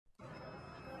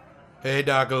Hey,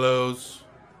 Docalos.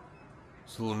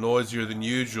 It's a little noisier than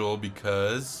usual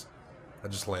because I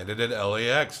just landed at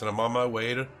LAX and I'm on my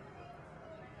way to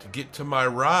get to my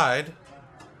ride,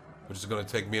 which is going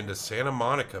to take me into Santa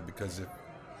Monica, because if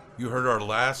you heard our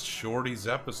last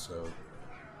Shorties episode,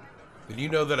 then you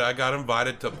know that I got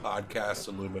invited to Podcast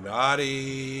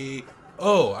Illuminati.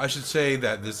 Oh, I should say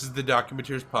that this is the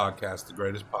Documenteers Podcast, the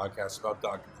greatest podcast about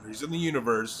documentaries in the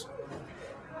universe.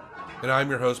 And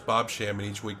I'm your host, Bob Sham, and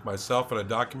each week myself and a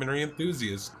documentary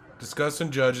enthusiast discuss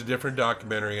and judge a different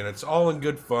documentary, and it's all in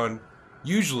good fun,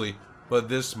 usually, but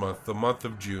this month, the month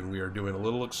of June, we are doing a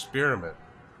little experiment.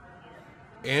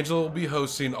 Angela will be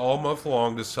hosting all month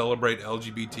long to celebrate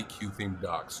LGBTQ-themed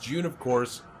docs. June, of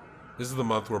course, is the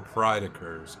month where Pride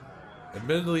occurs.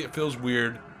 Admittedly, it feels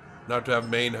weird not to have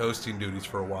main hosting duties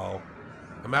for a while.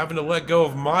 I'm having to let go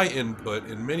of my input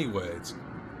in many ways.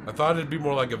 I thought it'd be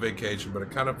more like a vacation, but it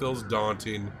kind of feels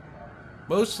daunting.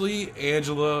 Mostly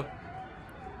Angela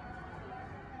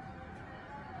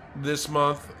this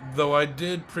month, though I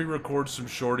did pre-record some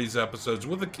Shorties episodes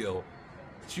with Akil,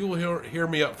 so you will hear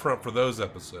me up front for those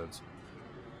episodes.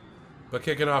 But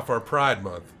kicking off our Pride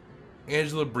Month,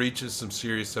 Angela breaches some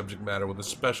serious subject matter with a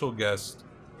special guest,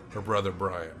 her brother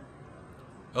Brian.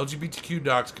 LGBTQ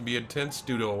docs can be intense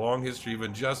due to a long history of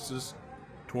injustice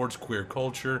towards queer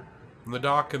culture, and the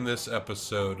doc in this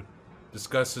episode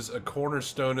discusses a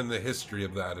cornerstone in the history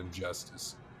of that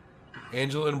injustice.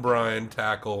 Angela and Brian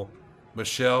tackle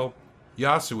Michelle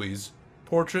Yasui's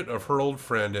portrait of her old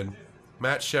friend, and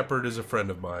Matt Shepard is a friend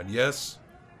of mine. Yes,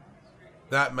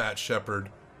 that Matt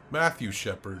Shepard, Matthew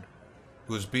Shepard,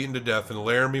 who was beaten to death in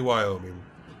Laramie, Wyoming.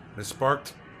 It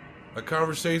sparked a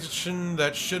conversation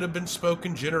that should have been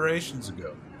spoken generations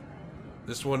ago.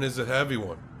 This one is a heavy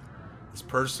one. It's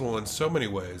personal in so many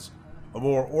ways. A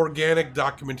more organic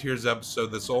Documenteers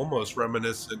episode that's almost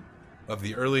reminiscent of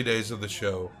the early days of the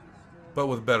show, but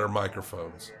with better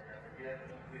microphones.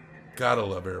 Gotta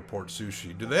love airport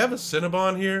sushi. Do they have a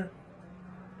Cinnabon here?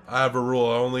 I have a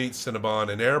rule, I only eat Cinnabon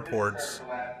in airports,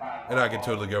 and I can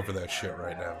totally go for that shit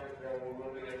right now.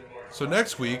 So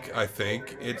next week, I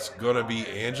think, it's gonna be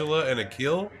Angela and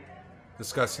Akil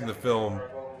discussing the film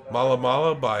Mala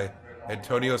Mala by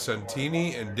Antonio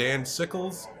Santini and Dan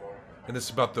Sickles, and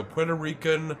it's about the Puerto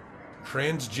Rican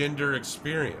transgender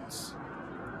experience.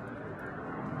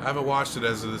 I haven't watched it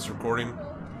as of this recording.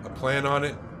 I plan on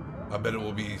it. I bet it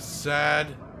will be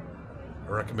sad.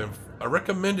 I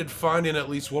recommended finding at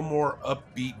least one more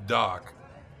upbeat doc,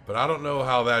 but I don't know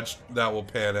how that will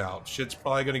pan out. Shit's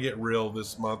probably going to get real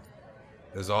this month,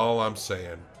 is all I'm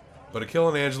saying. But Akil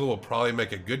and Angela will probably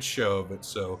make a good show of it,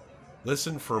 so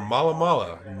listen for Mala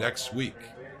Mala next week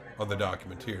on the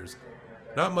Documenteers.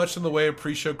 Not much in the way of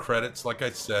pre-show credits, like I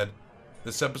said.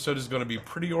 This episode is going to be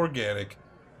pretty organic.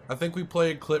 I think we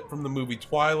play a clip from the movie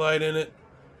Twilight in it,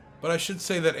 but I should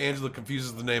say that Angela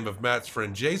confuses the name of Matt's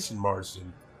friend Jason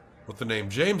Marsden with the name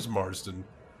James Marsden,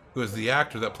 who is the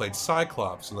actor that played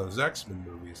Cyclops in those X-Men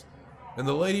movies. And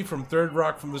the lady from Third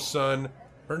Rock from the Sun,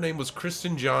 her name was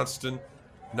Kristen Johnston,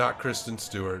 not Kristen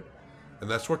Stewart.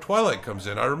 And that's where Twilight comes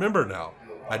in. I remember now.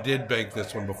 I did bank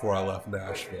this one before I left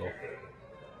Nashville.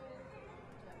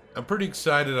 I'm pretty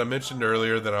excited. I mentioned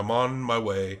earlier that I'm on my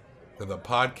way to the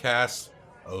Podcast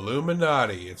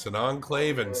Illuminati. It's an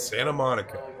enclave in Santa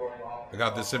Monica. I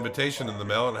got this invitation in the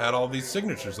mail and had all these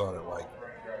signatures on it, like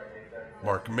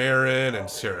Mark Maron and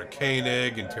Sarah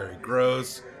Koenig and Terry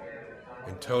Gross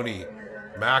and Tony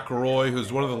McElroy,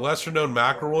 who's one of the lesser-known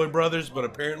McElroy brothers, but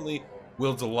apparently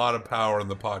wields a lot of power in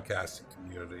the podcasting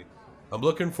community. I'm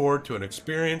looking forward to an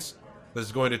experience that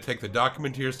is going to take the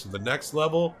Documenteers to the next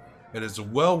level and is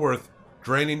well worth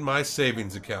draining my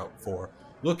savings account for.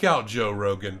 Look out, Joe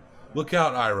Rogan. Look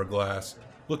out, Ira Glass.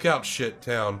 Look out, Shit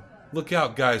Town. Look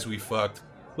out, Guys We Fucked.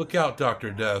 Look out,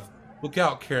 Dr. Death. Look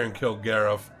out, Karen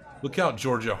Kilgariff. Look out,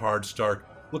 Georgia Hardstark.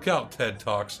 Look out, TED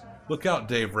Talks. Look out,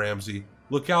 Dave Ramsey.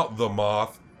 Look out, The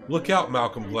Moth. Look out,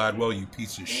 Malcolm Gladwell, you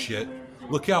piece of shit.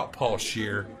 Look out, Paul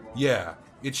Scheer. Yeah,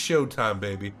 it's showtime,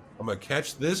 baby. I'm gonna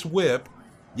catch this whip.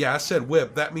 Yeah, I said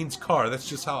whip. That means car. That's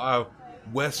just how I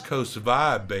West Coast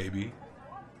vibe, baby.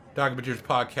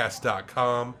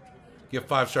 DocumenteersPodcast.com. Give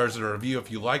 5 stars in a review if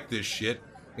you like this shit.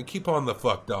 And keep on the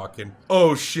fuck docking.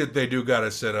 Oh shit, they do got a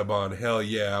Cinnabon. Hell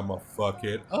yeah, I'ma fuck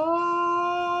it.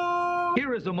 Oh!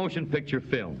 Here is a motion picture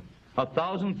film.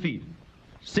 1,000 feet.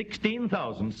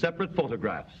 16,000 separate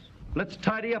photographs. Let's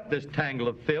tidy up this tangle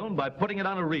of film by putting it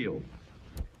on a reel.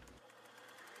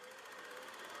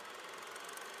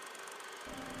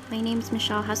 My name's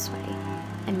Michelle Husway,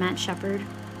 and Matt Shepard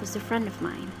was a friend of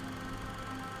mine.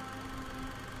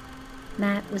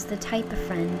 Matt was the type of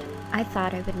friend I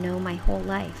thought I would know my whole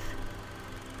life.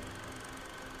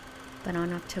 But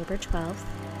on October 12th,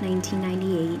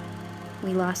 1998,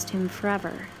 we lost him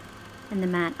forever, and the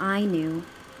Matt I knew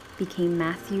became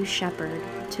Matthew Shepard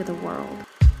to the world.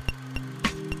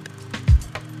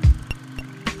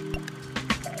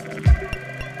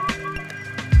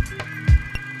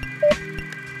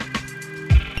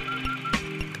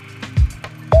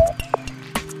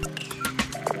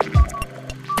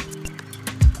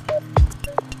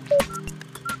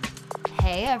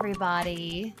 Hey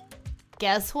everybody,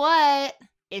 guess what?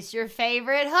 It's your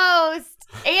favorite host,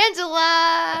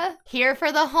 Angela, here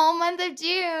for the whole month of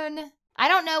June. I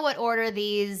don't know what order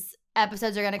these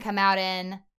episodes are going to come out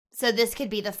in, so this could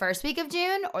be the first week of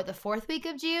June or the fourth week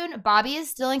of June. Bobby is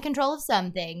still in control of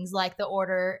some things, like the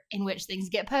order in which things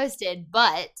get posted,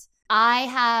 but I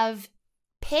have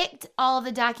picked all of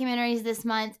the documentaries this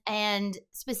month and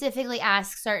specifically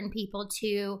asked certain people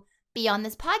to be on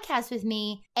this podcast with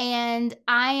me, and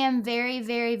I am very,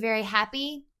 very, very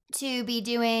happy to be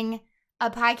doing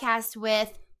a podcast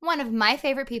with one of my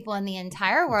favorite people in the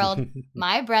entire world,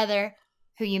 my brother,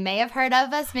 who you may have heard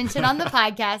of us mention on the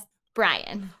podcast,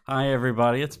 Brian. Hi,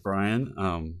 everybody. It's Brian.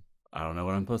 I don't know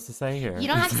what I'm supposed to say here. You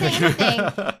don't have to say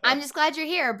anything. I'm just glad you're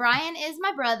here. Brian is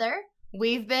my brother.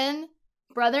 We've been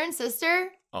brother and sister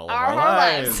all of our our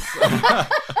whole lives.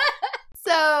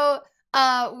 So,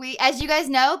 as you guys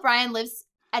know, Brian lives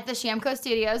at the Shamco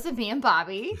Studios with me and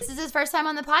Bobby. This is his first time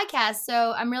on the podcast,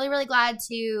 so I'm really, really glad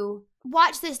to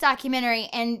watch this documentary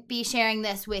and be sharing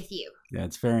this with you. Yeah,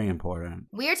 it's very important.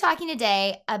 We are talking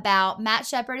today about Matt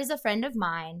Shepard is a Friend of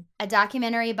Mine, a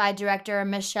documentary by director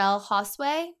Michelle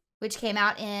Hosway, which came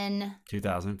out in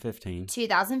 2015.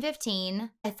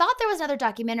 2015. I thought there was another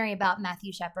documentary about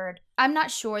Matthew Shepard. I'm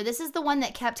not sure. This is the one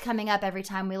that kept coming up every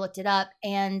time we looked it up,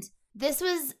 and this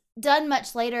was done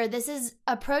much later. This is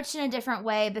approached in a different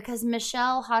way because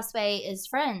Michelle Hosway is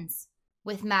friends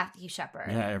with Matthew Shepard.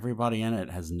 Yeah, everybody in it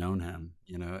has known him.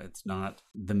 You know, it's not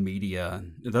the media,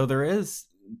 though there is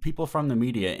people from the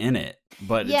media in it,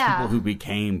 but it's people who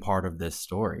became part of this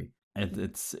story.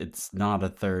 It's not a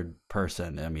third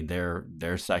person. I mean,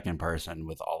 they're second person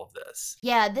with all of this.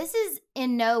 Yeah, this is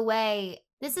in no way,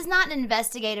 this is not an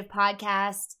investigative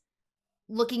podcast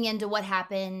looking into what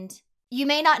happened. You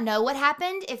may not know what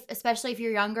happened, especially if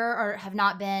you're younger or have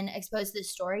not been exposed to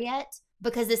this story yet,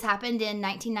 because this happened in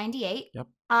 1998. Yep.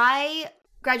 I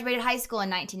graduated high school in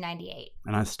 1998.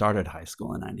 And I started high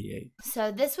school in 98. So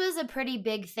this was a pretty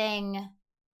big thing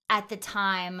at the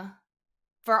time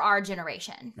for our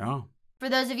generation. Oh. For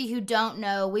those of you who don't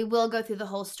know, we will go through the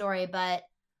whole story, but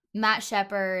Matt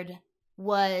Shepard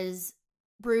was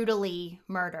brutally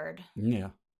murdered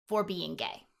for being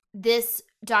gay. This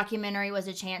documentary was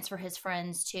a chance for his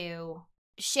friends to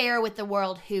share with the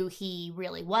world who he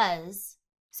really was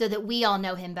so that we all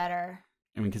know him better.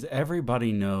 I mean, because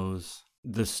everybody knows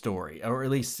the story, or at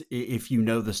least if you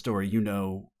know the story, you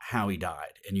know how he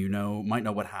died, and might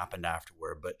know what happened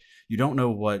afterward, but you don't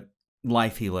know what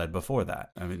life he led before that.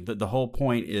 I mean, the whole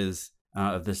point is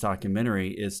of this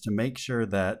documentary is to make sure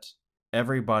that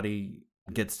everybody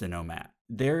gets to know Matt.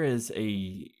 There is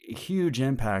a huge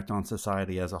impact on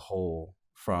society as a whole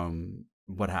from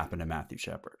what happened to Matthew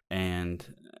Shepard. And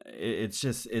it's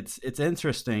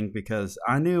interesting because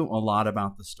I knew a lot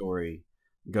about the story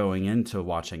going into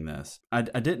watching this. I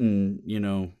didn't,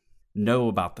 know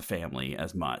about the family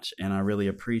as much. And I really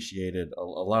appreciated a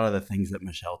lot of the things that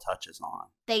Michelle touches on.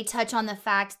 They touch on the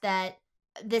fact that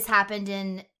this happened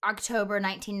in October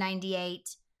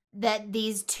 1998, that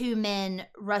these two men,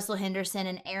 Russell Henderson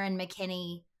and Aaron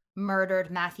McKinney, murdered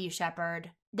Matthew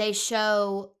Shepard. They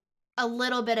show a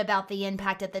little bit about the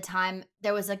impact at the time.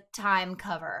 There was a Time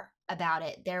cover about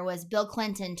it. There was Bill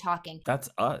Clinton talking. That's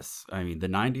us. I mean, the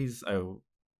 90s,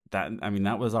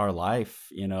 that was our life,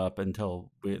 up until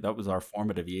that was our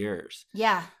formative years.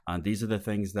 Yeah. These are the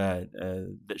things that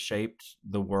shaped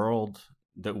the world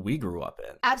that we grew up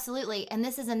in. Absolutely. And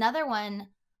this is another one,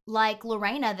 like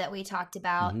Lorena that we talked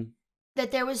about,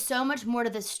 that there was so much more to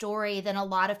the story than a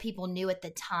lot of people knew at the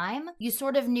time. You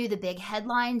sort of knew the big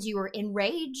headlines. You were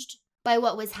enraged by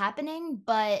what was happening,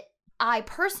 but I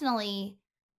personally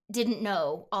didn't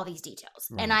know all these details.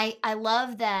 Right. And I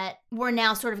love that we're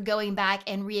now sort of going back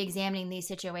and re-examining these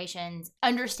situations,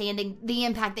 understanding the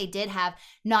impact they did have,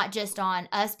 not just on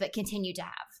us, but continue to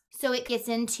have. So it gets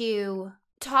into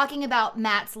talking about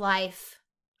Matt's life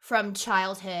from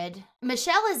childhood.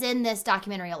 Michelle is in this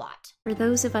documentary a lot. For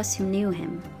those of us who knew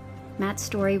him, Matt's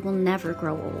story will never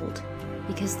grow old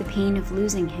because the pain of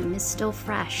losing him is still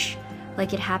fresh,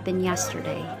 like it happened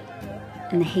yesterday.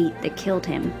 And the hate that killed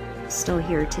him is still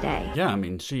here today. Yeah, I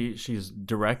mean, she's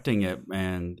directing it,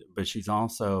 but she's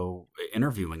also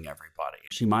interviewing everybody.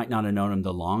 She might not have known him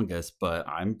the longest, but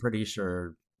I'm pretty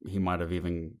sure he might have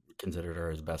even considered her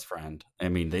his best friend. I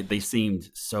mean, they seemed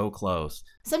so close.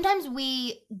 Sometimes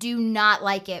we do not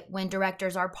like it when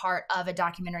directors are part of a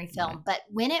documentary film, Right. but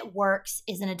when it works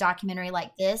is in a documentary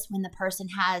like this, when the person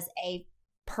has a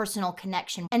personal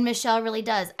connection. And Michelle really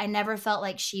does. I never felt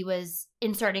like she was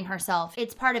inserting herself.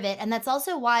 It's part of it. And that's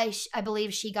also why I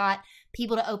believe she got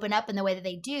people to open up in the way that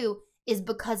they do, is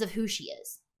because of who she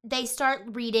is. They start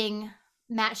reading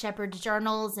Matt Shepard's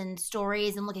journals and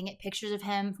stories and looking at pictures of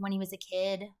him from when he was a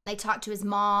kid. They talk to his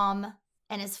mom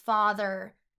and his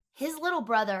father, his little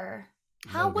brother.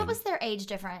 What Logan. was their age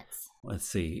difference? Let's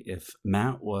see. If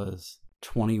Matt was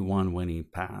 21 when he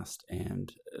passed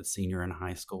and a senior in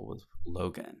high school was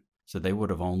Logan. So they would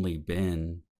have only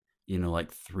been,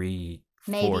 like 4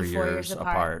 4 years years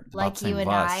apart. About Like the same you and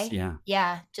of us. I. Yeah.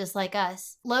 Yeah, just like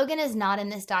us. Logan is not in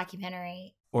this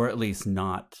documentary. Or at least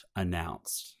not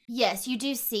announced. Yes, you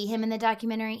do see him in the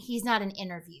documentary. He's not an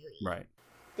interviewee. Right.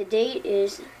 The date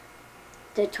is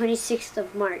the 26th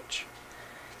of March.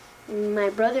 My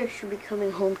brother should be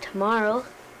coming home tomorrow.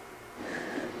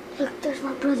 Look, there's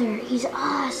my brother. He's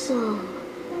awesome.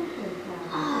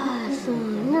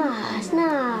 Awesome. Nice.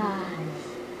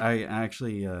 I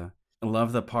actually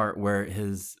love the part where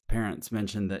his parents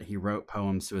mentioned that he wrote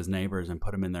poems to his neighbors and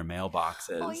put them in their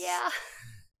mailboxes. Oh, yeah.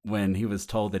 When he was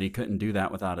told that he couldn't do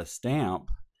that without a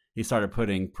stamp, he started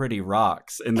putting pretty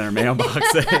rocks in their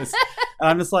mailboxes. And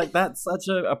I'm just like, that's such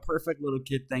a perfect little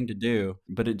kid thing to do.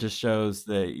 But it just shows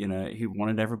that, he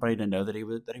wanted everybody to know that he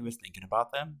was thinking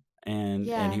about them.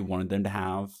 And he wanted them to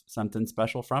have something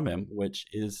special from him, which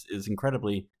is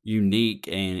incredibly unique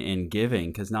and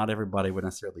giving, because not everybody would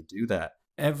necessarily do that.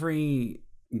 Every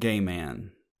gay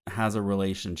man has a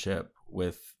relationship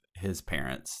with his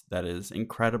parents that is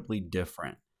incredibly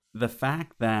different. The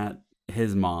fact that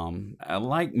his mom,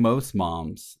 like most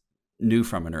moms, knew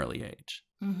from an early age.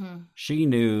 Mm-hmm. She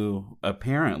knew,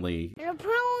 apparently,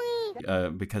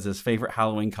 because his favorite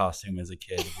Halloween costume as a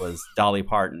kid was Dolly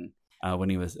Parton. When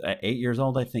he was 8 years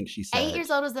old, I think she said. 8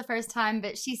 years old was the first time,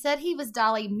 but she said he was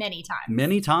Dolly many times.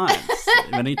 Many times.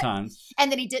 Many times.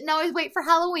 And that he didn't always wait for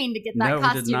Halloween to get that No,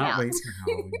 costume he did not out. wait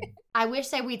for Halloween. I wish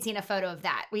that we'd seen a photo of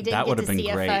that. We didn't That get would to have been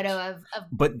see great. a photo of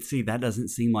But see, that doesn't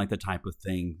seem like the type of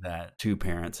thing that two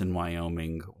parents in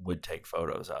Wyoming would take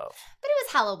photos of. But it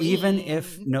was Halloween.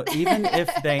 Even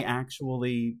if they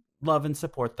actually love and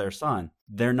support their son,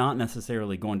 they're not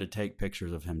necessarily going to take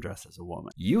pictures of him dressed as a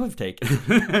woman. You have taken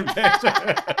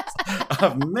pictures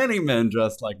of many men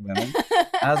dressed like women,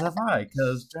 as have I,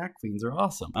 because drag queens are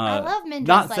awesome. I love men dressed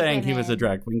Not like saying he was a women.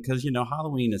 drag queen, because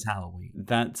Halloween is Halloween.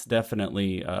 That's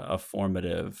definitely a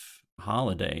formative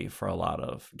holiday for a lot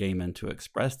of gay men to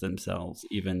express themselves,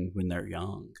 even when they're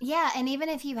young. Yeah, and even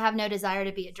if you have no desire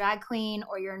to be a drag queen,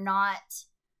 or you're not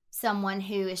someone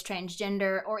who is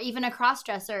transgender, or even a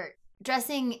cross-dresser,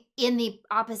 dressing in the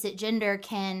opposite gender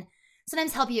can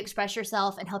sometimes help you express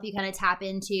yourself and help you kind of tap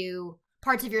into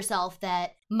parts of yourself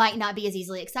that might not be as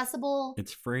easily accessible.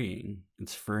 It's freeing.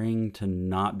 It's freeing to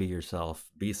not be yourself,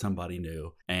 be somebody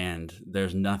new. And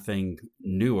there's nothing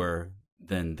newer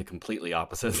than the completely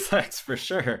opposite sex, for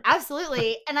sure.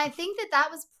 Absolutely. And I think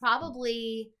that was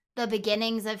probably the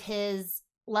beginnings of his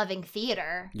loving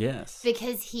theater. Yes.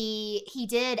 Because he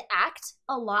did act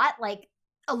a lot. Like,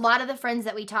 a lot of the friends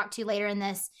that we talked to later in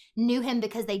this knew him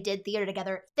because they did theater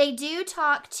together. They do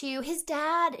talk to his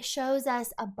dad, shows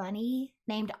us a bunny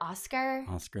named Oscar.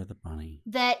 Oscar the bunny.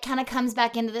 That kind of comes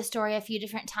back into the story a few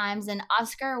different times. And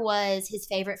Oscar was his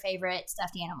favorite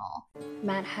stuffed animal.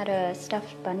 Matt had a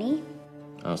stuffed bunny.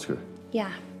 Oscar.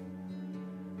 Yeah.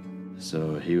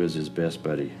 So he was his best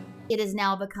buddy. It has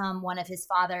now become one of his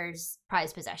father's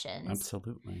prized possessions.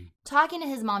 Absolutely. Talking to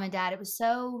his mom and dad, it was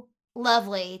so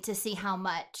lovely to see how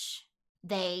much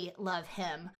they love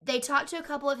him. They talked to a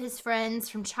couple of his friends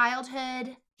from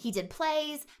childhood. He did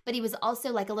plays, but he was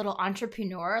also like a little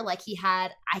entrepreneur. Like he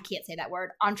had, I can't say that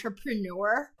word,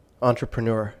 entrepreneur.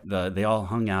 They all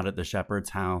hung out at the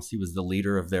Shepherd's house. He was the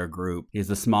leader of their group. He's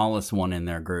the smallest one in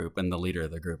their group and the leader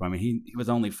of the group. I mean, he was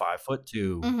only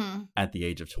 5'2" at the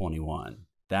age of 21.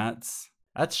 That's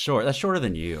short. That's shorter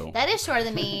than you. That is shorter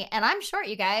than me, and I'm short,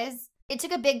 you guys. It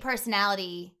took a big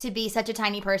personality to be such a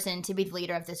tiny person to be the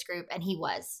leader of this group, and he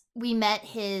was. We met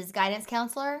his guidance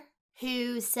counselor,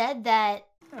 who said that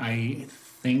I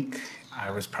think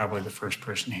I was probably the first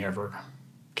person he ever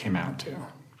came out to.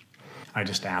 I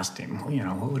just asked him,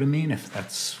 what would it mean if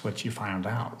that's what you found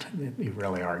out, that you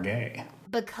really are gay?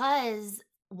 because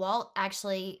Walt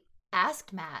actually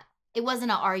asked Matt. It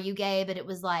wasn't a "are you gay?" but it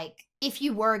was like, if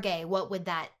you were gay, what would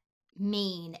that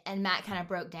mean? And Matt kind of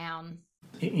broke down.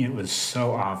 it was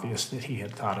so obvious that he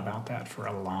had thought about that for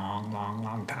a long, long,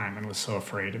 long time and was so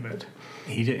afraid of it.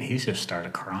 He just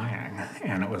started crying,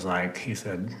 and it was like he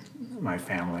said, my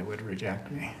family would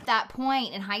reject me. At that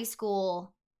point in high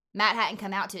school, Matt hadn't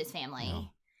come out to his family. No.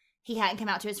 He hadn't come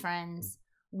out to his friends.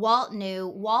 Walt knew.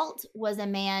 Walt was a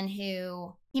man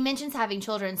who, he mentions having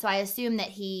children, so I assume that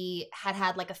he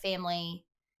had like a family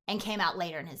and came out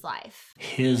later in his life.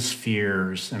 His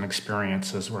fears and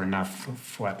experiences were enough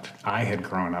of what I had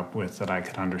grown up with that I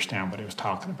could understand what he was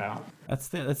talking about. That's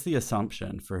the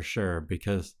assumption for sure,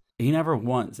 because he never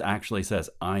once actually says,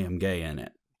 I am gay in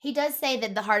it. He does say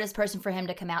that the hardest person for him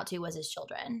to come out to was his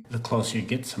children. The closer you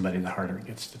get somebody, the harder it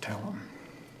gets to tell them.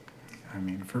 I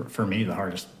mean, for me, the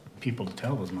hardest people to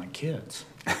tell was my kids.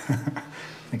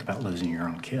 Think about losing your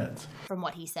own kids. From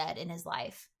what he said in his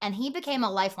life. And he became a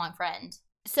lifelong friend.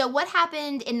 So what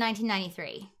happened in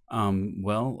 1993?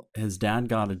 Well, his dad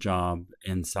got a job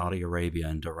in Saudi Arabia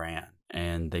in Duran,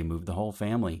 and they moved the whole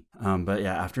family. But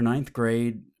yeah, after 9th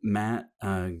grade, Matt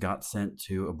got sent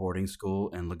to a boarding school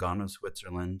in Lugano,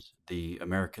 Switzerland. The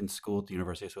American school at the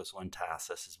University of Switzerland,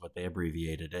 TASIS is what they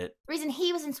abbreviated it. The reason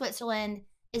he was in Switzerland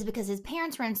is because his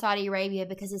parents were in Saudi Arabia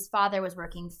because his father was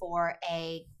working for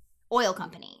a oil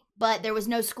company. But there was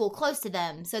no school close to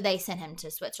them, so they sent him to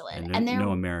Switzerland. And no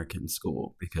American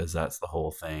school, because that's the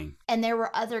whole thing. And there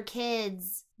were other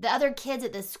kids. The other kids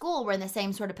at this school were in the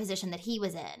same sort of position that he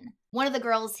was in. One of the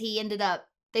girls he ended up,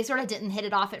 they sort of didn't hit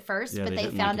it off at first, but they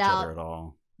found like each out other at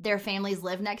all. Their families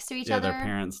lived next to each other. Yeah, their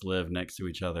parents lived next to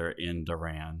each other in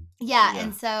Duran. Yeah,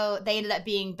 and so they ended up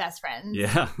being best friends.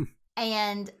 Yeah.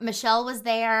 And Michelle was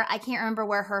there. I can't remember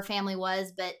where her family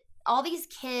was, but all these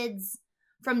kids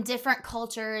from different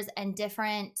cultures and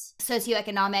different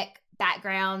socioeconomic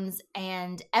backgrounds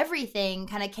and everything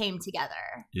kind of came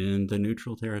together. In the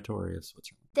neutral territory of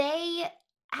Switzerland. They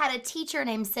had a teacher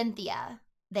named Cynthia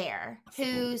there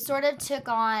who sort of took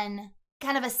on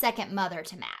kind of a second mother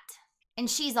to Matt. And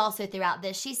she's also throughout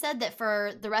this. She said that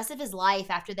for the rest of his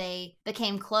life, after they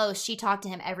became close, she talked to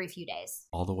him every few days.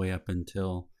 All the way up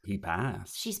until he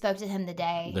passed. She spoke to him the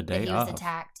day that he was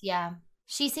attacked. Yeah.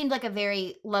 She seemed like a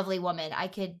very lovely woman. I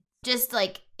could just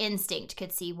like instinct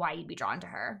could see why you'd be drawn to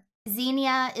her.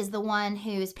 Xenia is the one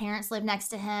whose parents lived next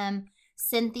to him.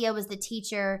 Cynthia was the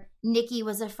teacher. Nikki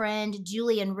was a friend.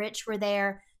 Julie and Rich were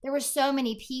there. There were so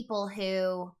many people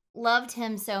who loved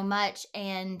him so much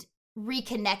and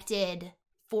reconnected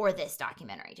for this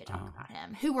documentary to talk about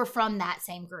him, who were from that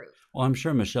same group. Well, I'm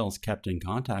sure Michelle's kept in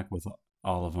contact with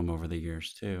all of them over the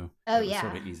years too. Oh, it was yeah.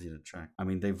 sort of easy to track. I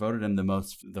mean, they voted him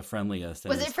the friendliest.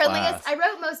 Was it friendliest? I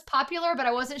wrote most popular, but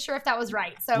I wasn't sure if that was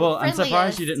right. So well, I'm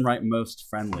surprised you didn't write most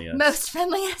friendliest. Most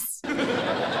friendliest.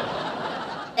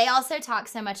 They also talk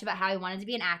so much about how he wanted to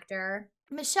be an actor.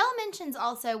 Michelle mentions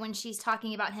also when she's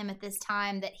talking about him at this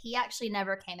time that he actually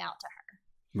never came out to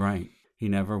her. Right. He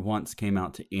never once came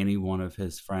out to any one of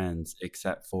his friends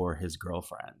except for his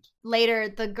girlfriend. Later,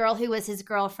 the girl who was his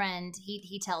girlfriend,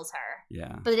 he tells her.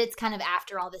 Yeah. But it's kind of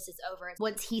after all this is over.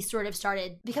 Once he sort of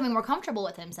started becoming more comfortable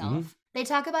with himself. Mm-hmm. They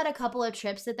talk about a couple of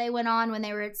trips that they went on when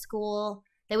they were at school.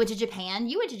 They went to Japan.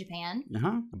 You went to Japan.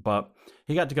 Uh-huh. But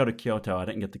he got to go to Kyoto. I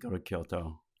didn't get to go to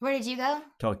Kyoto. Where did you go?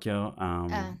 Tokyo.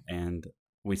 And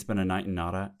we spent a night in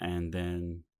Nara. And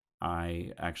then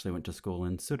I actually went to school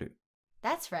in Tsuru.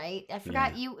 That's right. I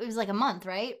forgot you. It was like a month,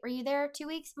 right? Were you there 2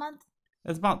 weeks, month?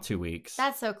 It's about 2 weeks.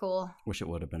 That's so cool. Wish it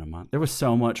would have been a month. There was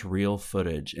so much real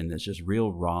footage, and it's just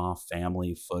real raw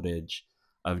family footage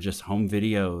of just home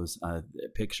videos,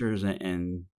 pictures,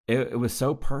 and it was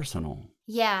so personal.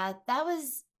 Yeah, that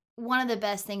was one of the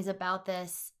best things about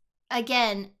this.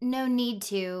 Again, no need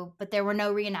to, but there were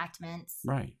no reenactments.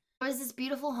 Right. There was this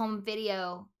beautiful home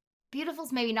video.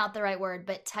 Beautiful's maybe not the right word,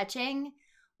 but touching,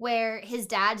 where his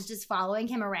dad's just following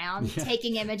him around,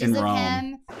 taking images of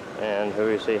him. And who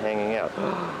is he hanging out?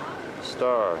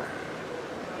 Star.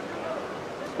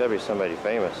 It's got to be somebody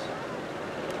famous.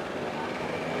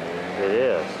 It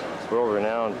is. It's a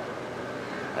world-renowned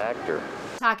actor.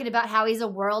 Talking about how he's a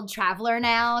world traveler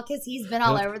now because he's been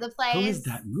all over the place. Who is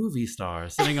that movie star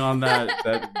sitting on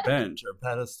that bench or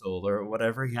pedestal or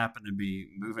whatever he happened to be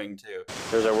moving to?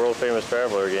 There's our world-famous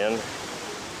traveler again.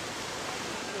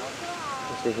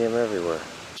 See him everywhere.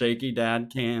 Shaky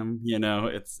dad cam,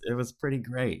 it was pretty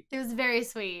great. It was very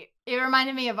sweet. It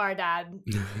reminded me of our dad.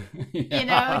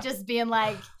 Just being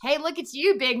like, hey, look at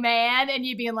you, big man. And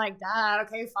you being like, Dad,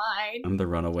 okay, fine. I'm the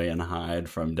runaway and hide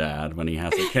from dad when he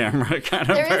has a camera kind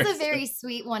of There person. is a very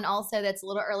sweet one also that's a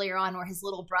little earlier on where his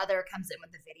little brother comes in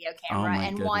with the video camera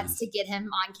and wants to get him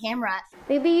on camera.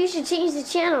 Maybe you should change the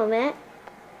channel, Matt.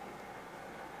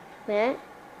 Matt?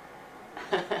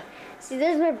 See,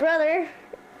 there's my brother.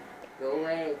 Go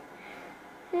away.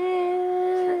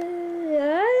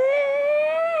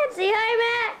 Say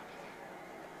hi,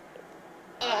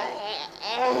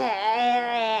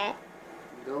 Matt.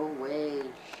 Go away.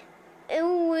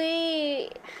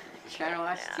 Wait. Trying to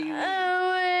watch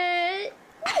TV.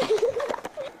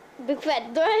 Big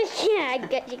fat door. Yeah, I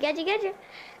got you.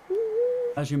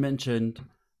 As you mentioned,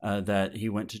 that he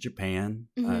went to Japan.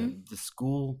 The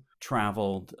school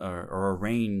traveled or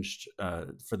arranged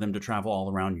for them to travel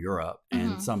all around Europe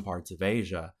and some parts of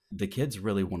Asia. The kids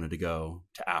really wanted to go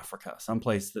to Africa,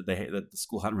 someplace that the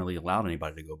school hadn't really allowed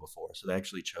anybody to go before. So they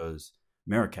actually chose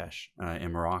Marrakesh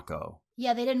in Morocco.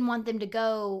 Yeah, they didn't want them to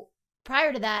go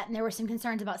prior to that, and there were some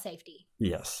concerns about safety.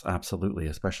 Yes, absolutely,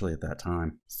 especially at that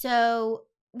time. So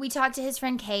we talked to his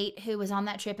friend Kate, who was on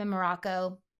that trip in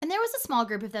Morocco. And there was a small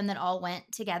group of them that all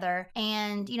went together.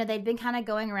 And, they'd been kind of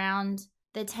going around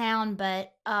the town.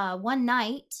 But one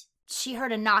night, she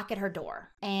heard a knock at her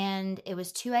door. And it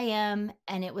was 2 a.m.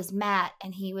 and it was Matt.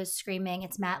 And he was screaming,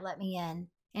 "It's Matt, let me in."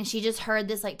 And she just heard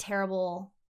this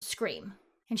terrible scream.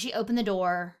 And she opened the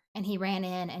door and he ran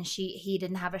in. And he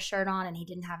didn't have a shirt on and he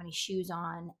didn't have any shoes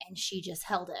on. And she just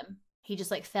held him. He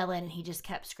just fell in and he just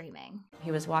kept screaming. He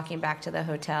was walking back to the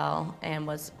hotel and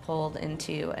was pulled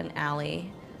into an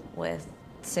alley with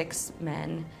 6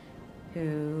 men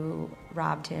who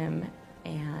robbed him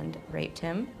and raped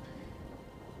him.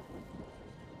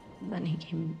 Then he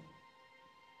came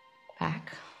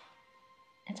back.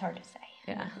 It's hard to say.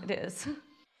 Yeah, it is.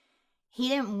 He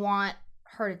didn't want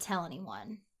her to tell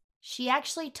anyone. She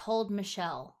actually told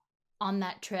Michelle on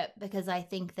that trip because I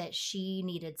think that she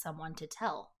needed someone to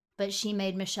tell. But she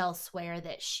made Michelle swear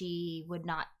that she would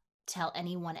not tell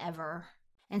anyone ever.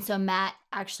 And so Matt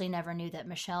actually never knew that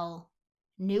Michelle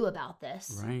knew about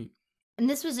this. Right. And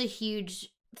this was a huge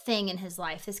thing in his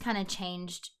life. This kind of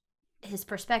changed his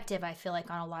perspective, I feel like,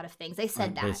 on a lot of things. They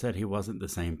said that. They said he wasn't the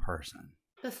same person.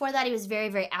 Before that, he was very,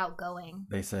 very outgoing.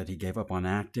 They said he gave up on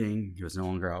acting. He was no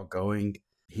longer outgoing.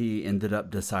 He ended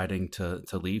up deciding to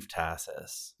leave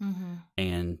Tassus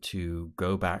and to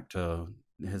go back to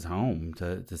his home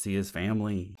to see his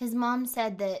family. His mom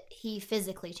said that he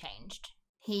physically changed.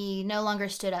 He no longer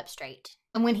stood up straight.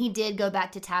 And when he did go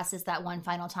back to Tassus that one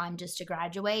final time just to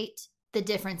graduate, the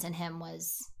difference in him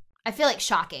was, I feel like,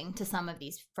 shocking to some of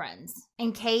these friends.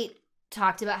 And Kate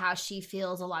talked about how she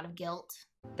feels a lot of guilt.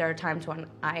 There are times when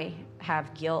I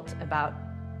have guilt about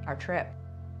our trip.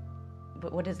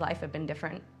 But would his life have been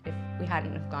different if we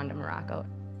hadn't have gone to Morocco?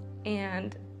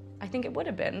 And I think it would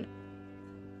have been.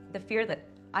 The fear that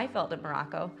I felt in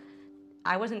Morocco,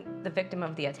 I wasn't the victim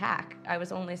of the attack. I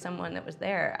was only someone that was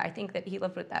there. I think that he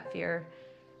lived with that fear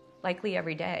likely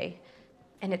every day.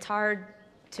 And it's hard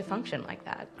to function like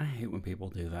that. I hate when people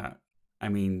do that. I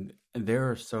mean, there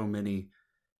are so many,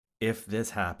 if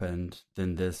this happened,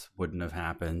 then this wouldn't have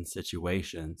happened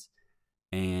situations.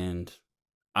 And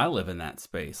I live in that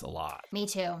space a lot. Me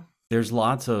too. There's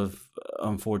lots of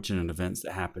unfortunate events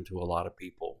that happen to a lot of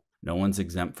people. No one's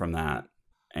exempt from that.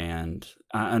 And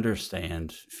I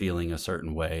understand feeling a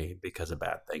certain way because a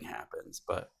bad thing happens.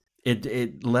 But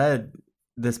it led,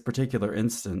 this particular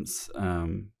instance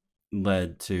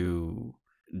led to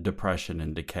depression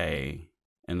and decay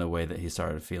in the way that he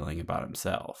started feeling about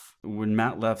himself. When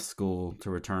Matt left school to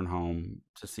return home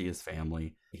to see his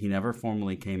family, he never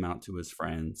formally came out to his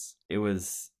friends. It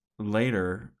was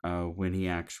later when he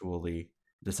actually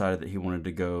decided that he wanted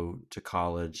to go to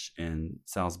college in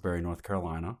Salisbury, North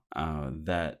Carolina,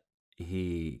 that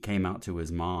he came out to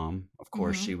his mom. Of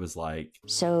course, she was like,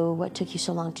 "So what took you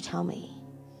so long to tell me?"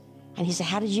 And he said,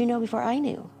 "How did you know before I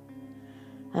knew?"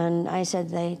 And I said,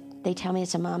 they tell me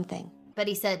it's a mom thing. But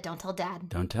he said, "Don't tell Dad."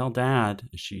 "Don't tell Dad."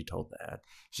 She told Dad.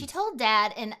 She told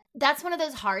Dad, and that's one of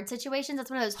those hard situations. That's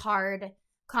one of those hard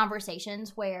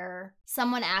conversations where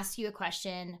someone asks you a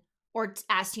question or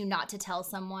asks you not to tell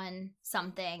someone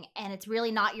something, and it's really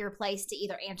not your place to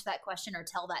either answer that question or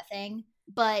tell that thing.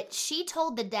 But she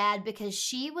told the dad because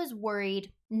she was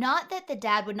worried, not that the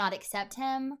dad would not accept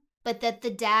him, but that the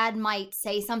dad might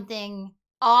say something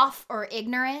off or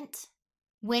ignorant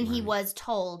when he was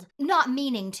told, not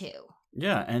meaning to.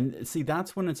 Yeah, and see,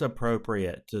 that's when it's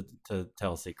appropriate to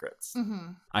tell secrets.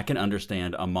 I can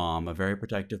understand a mom, a very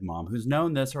protective mom, who's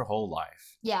known this her whole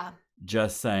life. Yeah.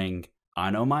 Just saying, I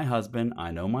know my husband,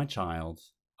 I know my child.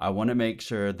 I want to make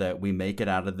sure that we make it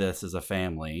out of this as a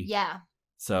family. Yeah.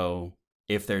 So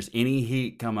if there's any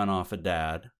heat coming off of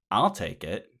Dad, I'll take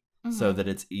it so that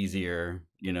it's easier,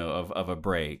 of a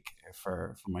break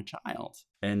for my child.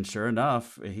 And sure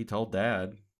enough, he told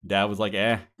Dad. Dad was like,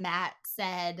 eh. Matt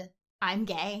said, "I'm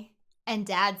gay." And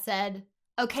Dad said,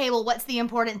 okay, well, what's the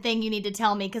important thing you need to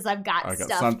tell me? Because I've got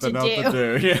stuff something to else do.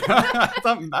 to do. Yeah.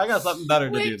 I got something better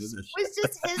to do than this. Was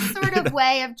just his sort of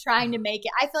way of trying to make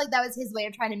it. I feel like that was his way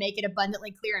of trying to make it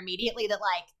abundantly clear immediately that,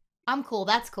 like, I'm cool.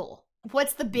 That's cool.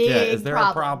 What's the big problem? Is there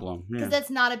a problem? Because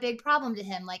that's not a big problem to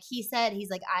him. Like he said,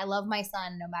 he's like, I love my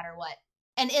son no matter what.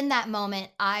 And in that moment,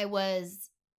 I was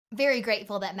very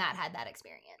grateful that Matt had that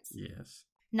experience. Yes.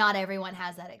 Not everyone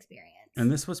has that experience.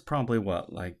 And this was probably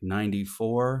what, like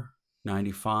 94,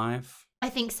 95? I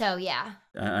think so, yeah.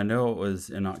 I know it was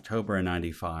in October of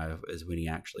 95 is when he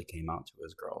actually came out to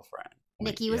his girlfriend.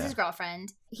 Nikki was his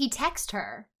girlfriend. He texted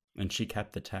her. And she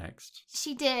kept the text.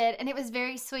 She did, and it was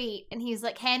very sweet. And he was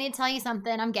like, hey, I need to tell you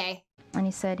something. I'm gay. And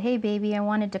he said, hey, baby, I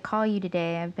wanted to call you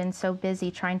today. I've been so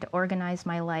busy trying to organize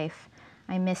my life.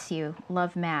 I miss you.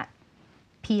 Love, Matt.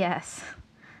 P.S.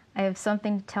 I have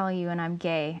something to tell you, and I'm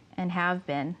gay, and have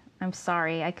been. I'm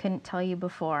sorry, I couldn't tell you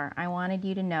before. I wanted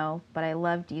you to know, but I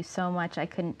loved you so much I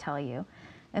couldn't tell you.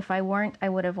 If I weren't, I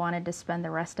would have wanted to spend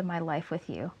the rest of my life with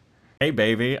you. Hey,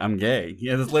 baby, I'm gay.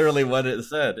 Yeah, that's literally what it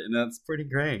said, and that's pretty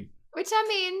great. Which, I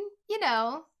mean, you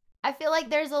know, I feel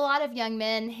like there's a lot of young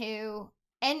men who,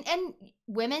 and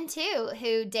women too,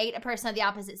 who date a person of the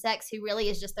opposite sex who really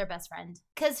is just their best friend.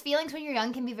 Because feelings when you're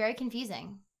young can be very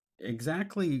confusing.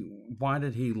 Exactly why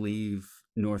did he leave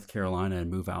North Carolina and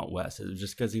move out west? Is it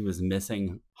just because he was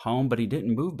missing home? But he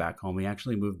didn't move back home. He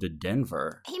actually moved to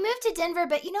Denver. He moved to Denver,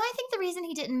 but you know, I think the reason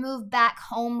he didn't move back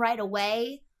home right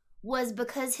away was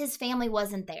because his family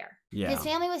wasn't there. Yeah. His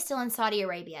family was still in Saudi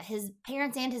Arabia, his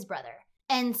parents and his brother.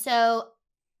 And so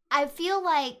I feel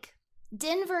like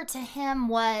Denver to him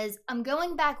was, I'm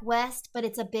going back west, but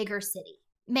it's a bigger city.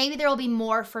 Maybe there will be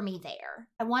more for me there.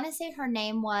 I want to say her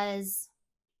name was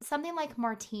something like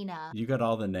Martina. You got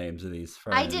all the names of these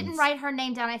friends. I didn't write her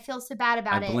name down. I feel so bad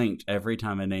about it. I blinked every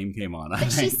time a name came on.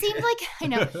 But she seemed like, I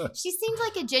know, she seemed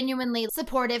like a genuinely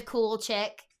supportive, cool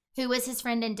chick who was his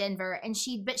friend in Denver. And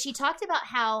she talked about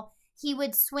how he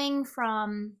would swing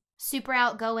from super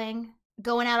outgoing,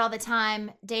 going out all the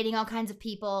time, dating all kinds of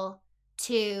people,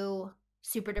 to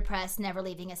super depressed, never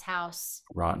leaving his house.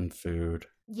 Rotten food.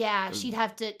 Yeah, she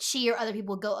or other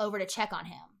people would go over to check on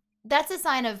him. That's a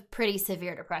sign of pretty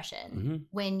severe depression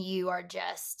when you are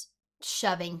just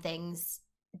shoving things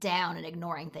down and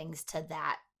ignoring things to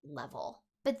that level.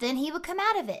 But then he would come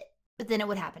out of it. But then it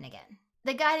would happen again.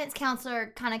 The guidance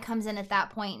counselor kind of comes in at that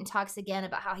point and talks again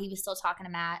about how he was still talking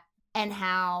to Matt and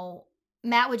how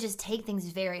Matt would just take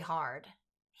things very hard.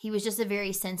 He was just a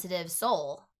very sensitive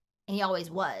soul, and he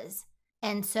always was.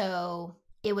 And so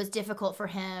it was difficult for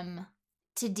him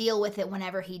to deal with it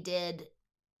whenever he did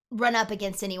run up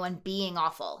against anyone being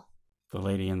awful. The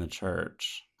lady in the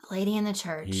church. The lady in the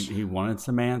church. He wanted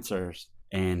some answers,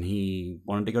 and he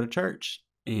wanted to go to church.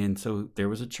 And so there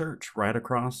was a church right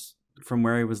across from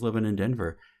where he was living in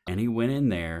Denver. And he went in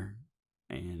there,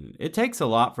 and it takes a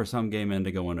lot for some gay men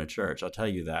to go in a church, I'll tell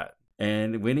you that.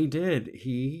 And when he did,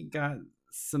 he got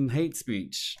some hate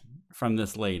speech from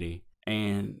this lady.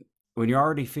 And when you're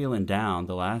already feeling down,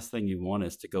 the last thing you want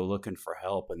is to go looking for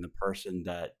help, and the person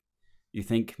that you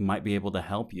think might be able to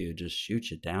help you just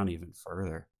shoot you down even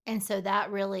further. And so that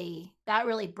really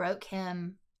broke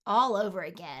him all over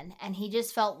again. And he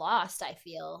just felt lost, I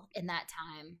feel, in that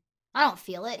time. I don't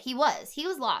feel it. He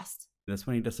was lost. That's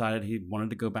when he decided he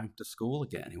wanted to go back to school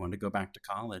again. He wanted to go back to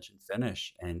college and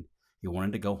finish, and he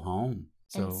wanted to go home.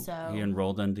 So he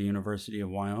enrolled in the University of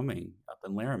Wyoming up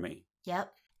in Laramie.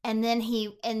 Yep. And then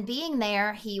being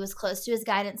there, he was close to his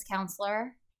guidance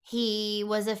counselor. He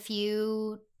was a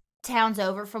few towns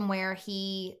over from where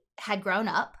he had grown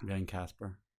up. In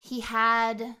Casper. He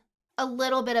had a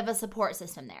little bit of a support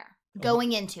system there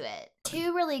going into it.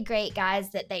 Two really great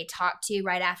guys that they talked to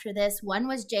right after this. One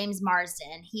was James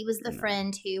Marsden. He was the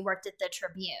friend who worked at the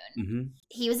Tribune. Mm-hmm.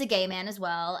 He was a gay man as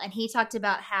well. And he talked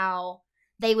about how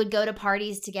they would go to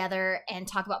parties together and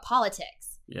talk about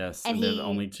politics. Yes, and they're the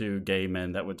only two gay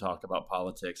men that would talk about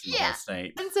politics in the whole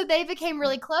state. And so they became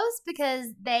really close because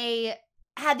they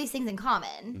had these things in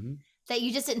common that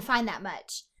you just didn't find that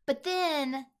much. But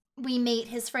then we meet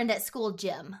his friend at school,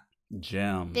 Jim.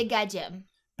 Big guy Jim.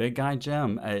 Big guy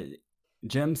Jim.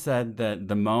 Jim said that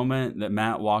the moment that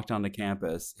Matt walked onto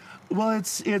campus... Well,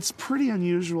 it's pretty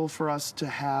unusual for us to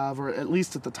have, or at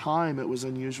least at the time it was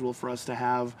unusual for us to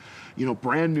have,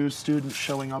 brand new students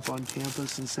showing up on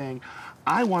campus and saying,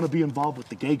 I want to be involved with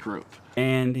the gay group.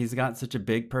 And he's got such a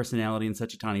big personality and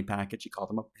such a tiny package. He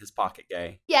called him his pocket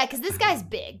gay. Yeah, because this guy's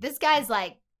big. This guy's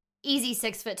like easy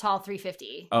 6 foot tall,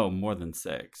 350. Oh, more than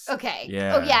 6. Okay.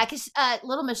 Yeah. Oh, yeah, because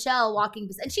little Michelle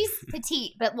and she's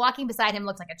petite, but walking beside him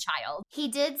looks like a child. He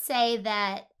did say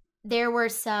that there were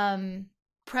some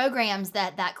programs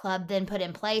that club then put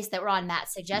in place that were on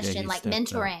Matt's suggestion, he like stepped up.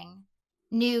 mentoring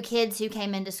new kids who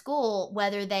came into school,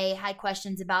 whether they had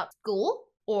questions about school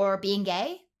or being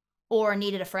gay or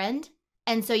needed a friend.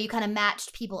 And so you kind of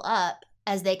matched people up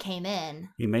as they came in.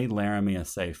 He made Laramie a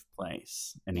safe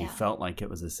place, and he Yeah. felt like it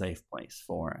was a safe place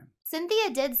for him. Cynthia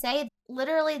did say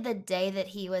literally the day that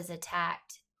he was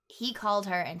attacked, he called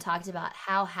her and talked about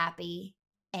how happy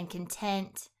and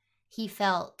content he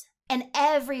felt. And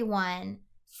everyone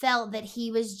felt that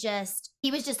he was just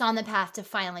on the path to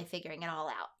finally figuring it all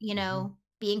out, you know,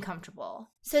 being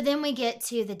comfortable. So then we get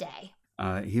to the day.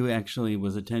 He actually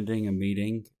was attending a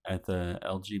meeting at the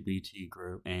LGBT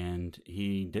group, and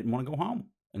he didn't want to go home.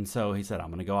 And so he said, I'm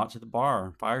going to go out to the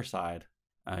bar, Fireside.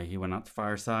 He went out to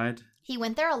Fireside. He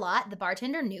went there a lot. The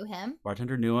bartender knew him.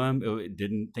 Bartender knew him.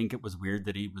 Didn't think it was weird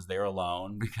that he was there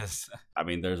alone because, I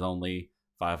mean, there's only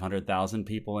 500,000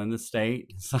 people in the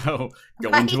state. So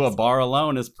going to a bar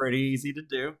alone is pretty easy to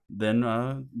do. Then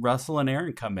Russell and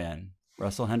Aaron come in.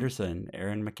 Russell Henderson,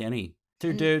 Aaron McKinney.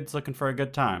 Two dudes looking for a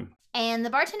good time. And the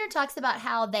bartender talks about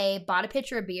how they bought a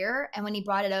pitcher of beer, and when he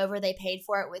brought it over, they paid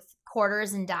for it with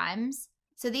quarters and dimes.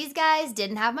 So these guys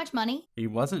didn't have much money. He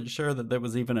wasn't sure that there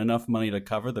was even enough money to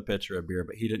cover the pitcher of beer,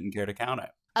 but he didn't care to count it.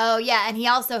 Oh, yeah, and he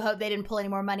also hoped they didn't pull any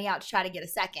more money out to try to get a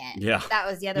second. Yeah. That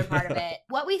was the other part of it.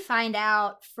 What we find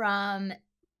out from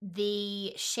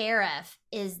the sheriff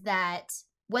is that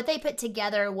what they put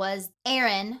together was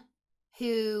Aaron,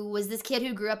 who was this kid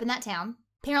who grew up in that town,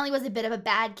 apparently was a bit of a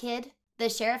bad kid. The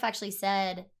sheriff actually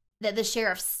said that the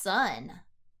sheriff's son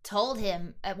told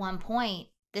him at one point,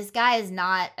 this guy is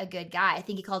not a good guy. I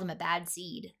think he called him a bad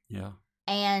seed. Yeah.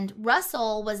 And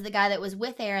Russell was the guy that was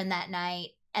with Aaron that night.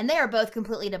 And they are both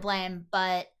completely to blame,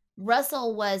 but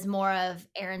Russell was more of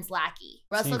Aaron's lackey.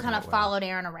 Russell Seems kind of that way. followed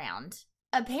Aaron around.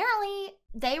 Apparently,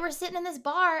 they were sitting in this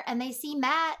bar and they see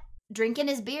Matt drinking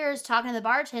his beers, talking to the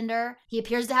bartender. He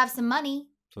appears to have some money.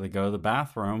 So they go to the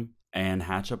bathroom and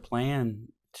hatch a plan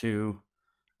to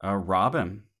rob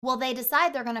him. Well, they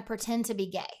decide they're going to pretend to be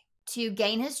gay to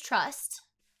gain his trust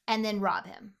and then rob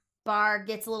him. Bar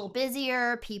gets a little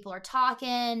busier. People are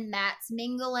talking. Matt's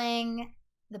mingling.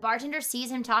 The bartender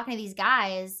sees him talking to these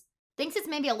guys, thinks it's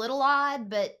maybe a little odd,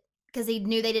 but because he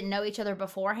knew they didn't know each other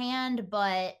beforehand,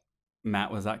 but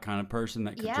Matt was that kind of person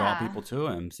that could Yeah. draw people to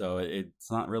him, so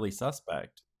it's not really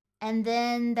suspect. and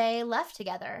then they left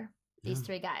together, these Yeah,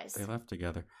 three guys. They left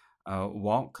together.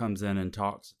 Walt comes in and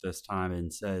talks at this time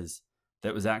and says that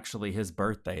it was actually his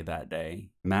birthday that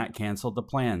day. Matt canceled the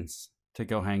plans to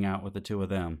go hang out with the two of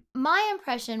them. My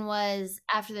impression was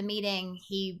after the meeting,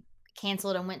 he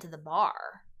canceled and went to the bar.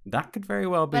 That could very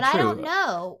well be But true. I don't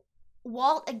know.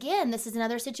 Walt, again, this is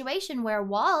another situation where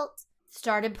Walt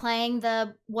started playing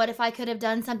the what if I could have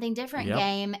done something different Yep.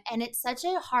 game. And it's such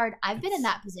a hard, I've been in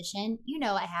that position. You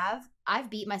know, I have. I've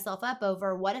beat myself up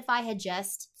over what if I had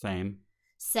just Same.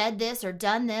 said this or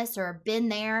done this or been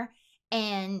there.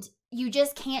 And you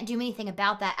just can't do anything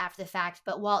about that after the fact.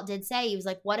 But Walt did say, he was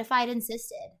like, what if I'd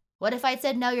insisted? What if I'd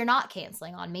said, no, you're not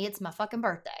canceling on me? It's my fucking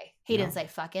birthday. He Yeah. didn't say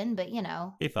fucking, but you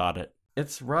know. He thought it.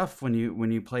 It's rough when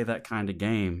you play that kind of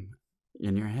game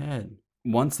in your head.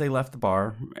 Once they left the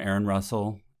bar, Aaron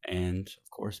Russell and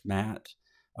of course Matt,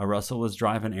 Russell was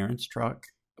driving Aaron's truck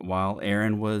while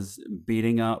Aaron was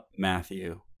beating up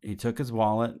Matthew. He took his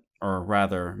wallet, or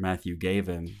rather, Matthew gave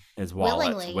him his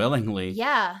wallet willingly.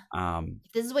 Yeah. Um,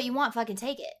 If this is what you want, fucking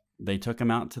take it. They took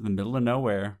him out to the middle of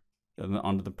nowhere,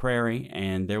 onto the prairie,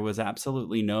 and there was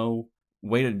absolutely no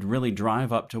way to really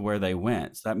drive up to where they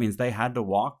went. So that means they had to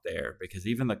walk there because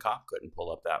even the cop couldn't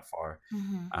pull up that far.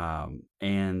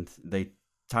 And they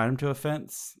tied him to a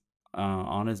fence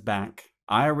on his back.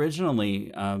 I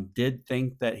originally did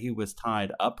think that he was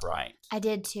tied upright. I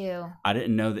did too. I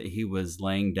didn't know that he was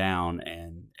laying down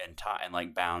and tied and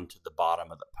like bound to the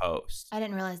bottom of the post. I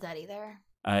didn't realize that either.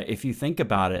 If you think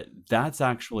about it, that's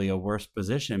actually a worse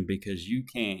position because you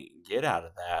can't get out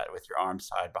of that with your arms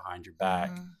tied behind your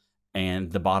back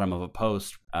and the bottom of a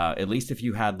post. At least if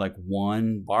you had like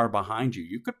one bar behind you,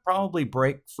 you could probably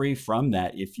break free from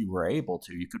that if you were able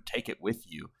to. You could take it with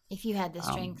you. If you had the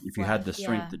strength. If you had the left,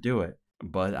 strength yeah. to do it.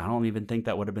 But I don't even think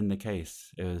that would have been the case.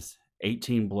 It was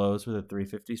 18 blows with a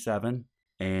 .357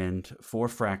 and 4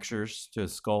 fractures to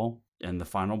his skull. And the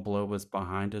final blow was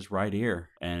behind his right ear.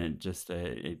 And it just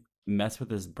it messed with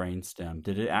his brainstem.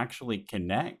 Did it actually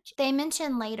connect? They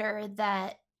mentioned later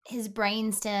that his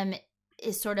brainstem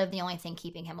is sort of the only thing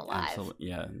keeping him alive. Absolutely,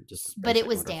 yeah. Just But it basic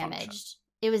was motor function. damaged.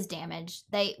 It was damaged.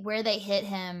 Where they hit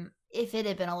him, if it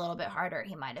had been a little bit harder,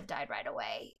 he might have died right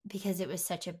away because it was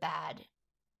such a bad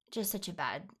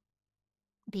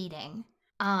beating.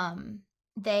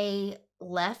 They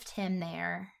left him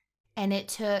there, and it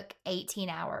took 18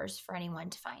 hours for anyone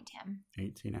to find him.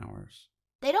 18 hours.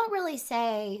 They don't really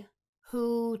say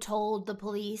who told the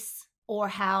police or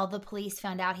how the police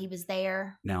found out he was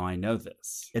there. Now I know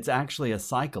this. It's actually a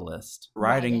cyclist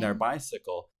riding their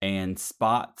bicycle and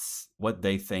spots what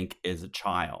they think is a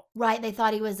child. Right, they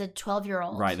thought he was a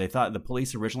 12-year-old. Right, the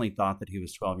police originally thought that he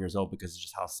was 12 years old because of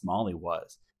just how small he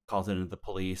was. Calls it into the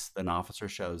police, then an officer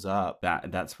shows up.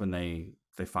 That's when they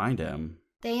find him.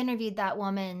 They interviewed that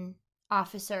woman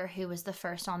officer who was the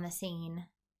first on the scene,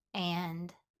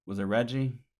 and... Was it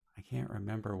Reggie? I can't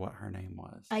remember what her name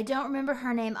was. I don't remember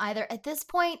her name either. At this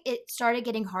point, it started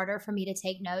getting harder for me to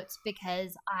take notes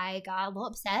because I got a little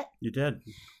upset. You did.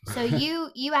 So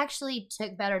you actually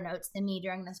took better notes than me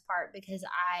during this part because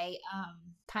I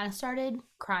kind of started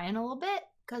crying a little bit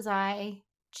because I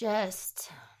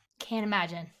just can't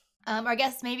imagine. Or I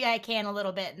guess maybe I can a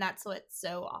little bit, and that's what's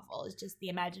so awful, is just the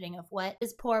imagining of what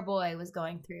this poor boy was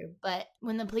going through. But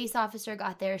when the police officer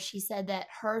got there, she said that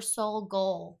her sole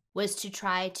goal was to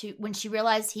try to, when she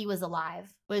realized he was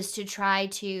alive, was to try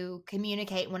to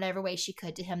communicate in whatever way she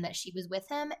could to him that she was with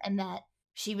him and that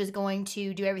she was going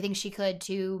to do everything she could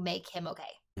to make him okay.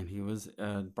 And he was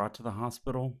brought to the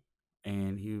hospital,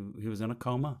 and he was in a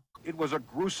coma. It was a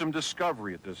gruesome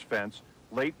discovery at this fence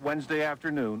late Wednesday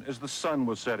afternoon as the sun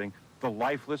was setting. The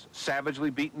lifeless, savagely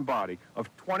beaten body of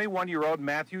 21-year-old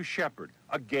Matthew Shepard,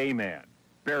 a gay man,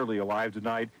 barely alive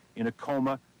tonight, in a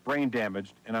coma, brain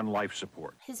damaged, and on life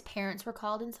support. His parents were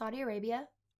called in Saudi Arabia.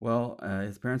 Well,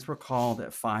 his parents were called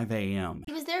at 5 a.m.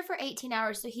 He was there for 18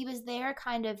 hours, so he was there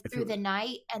kind of through the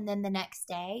night and then the next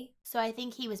day. So I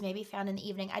think he was maybe found in the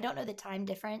evening. I don't know the time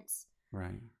difference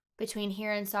between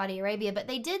here and Saudi Arabia, but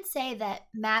they did say that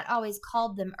Matt always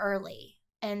called them early.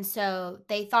 And so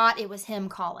they thought it was him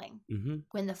calling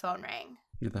when the phone rang.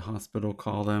 Yeah, the hospital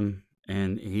called him,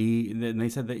 and they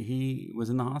said that he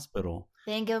was in the hospital.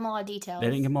 They didn't give him a lot of details. They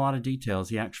didn't give him a lot of details.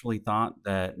 He actually thought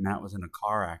that Matt was in a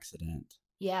car accident.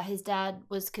 Yeah, his dad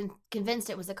was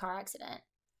convinced it was a car accident.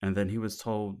 And then he was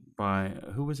told by,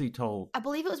 who was he told? I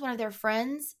believe it was one of their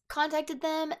friends contacted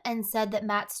them and said that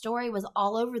Matt's story was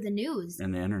all over the news.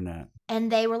 And the internet.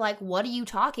 And they were like, what are you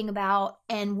talking about?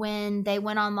 And when they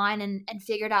went online and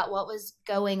figured out what was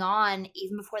going on,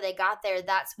 even before they got there,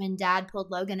 that's when Dad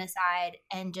pulled Logan aside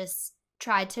and just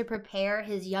tried to prepare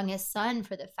his youngest son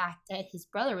for the fact that his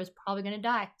brother was probably going to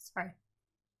die. Sorry.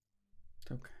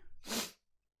 It's okay.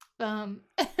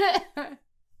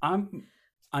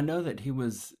 I know that he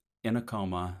was in a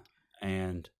coma,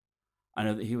 and I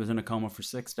know that he was in a coma for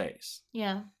 6 days.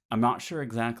 Yeah. I'm not sure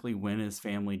exactly when his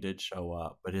family did show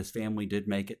up, but his family did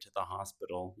make it to the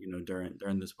hospital,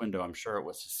 during this window. I'm sure it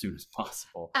was as soon as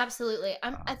possible. Absolutely.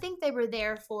 I think they were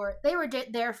there for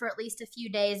at least a few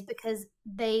days because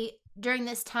during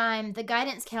this time, the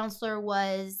guidance counselor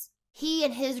he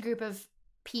and his group of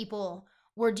people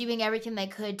were doing everything they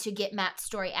could to get Matt's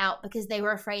story out because they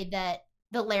were afraid that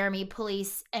the Laramie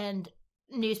police and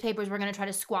newspapers were going to try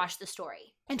to squash the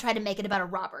story and try to make it about a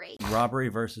robbery. Robbery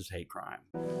versus hate crime.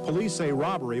 Police say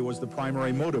robbery was the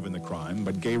primary motive in the crime,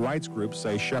 but gay rights groups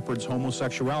say Shepard's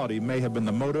homosexuality may have been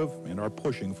the motive and are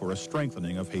pushing for a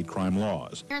strengthening of hate crime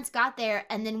laws. Parents got there,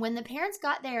 and then when the parents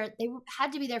got there, they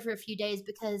had to be there for a few days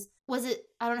because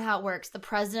I don't know how it works, the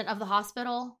president of the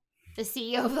hospital? The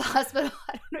CEO of the hospital,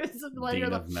 I don't know. Dean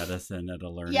of medicine at a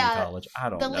learning college. I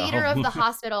don't know. The leader of the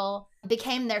hospital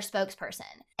became their spokesperson.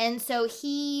 And so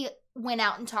he went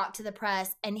out and talked to the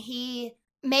press, and he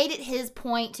made it his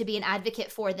point to be an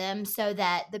advocate for them so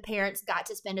that the parents got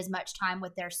to spend as much time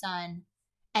with their son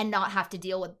and not have to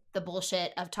deal with the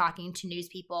bullshit of talking to news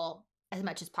people as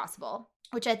much as possible,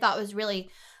 which I thought was really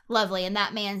lovely. And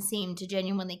that man seemed to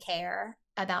genuinely care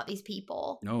about these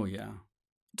people. Oh, yeah.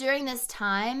 During this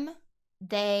time,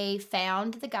 they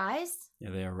found the guys.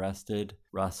 Yeah, they arrested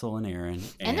Russell and Aaron.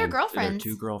 And their girlfriends.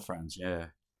 Their 2 girlfriends, yeah.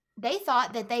 They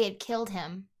thought that they had killed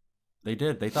him. They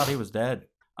did. They thought he was dead.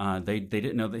 They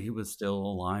didn't know that he was still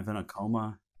alive in a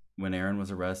coma. When Aaron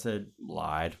was arrested,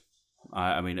 lied.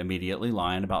 Immediately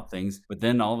lying about things. But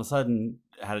then all of a sudden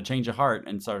had a change of heart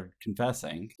and started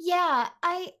confessing. Yeah,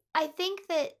 I think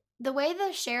that the way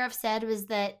the sheriff said was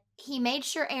that he made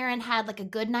sure Aaron had like a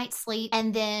good night's sleep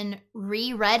and then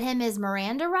reread him his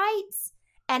Miranda rights.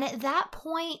 And at that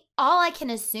point, all I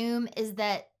can assume is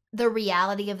that the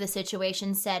reality of the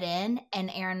situation set in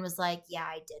and Aaron was like, yeah,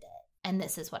 I did it. And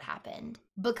this is what happened.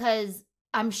 Because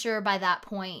I'm sure by that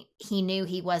point, he knew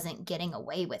he wasn't getting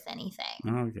away with anything.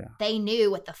 Oh, yeah. They knew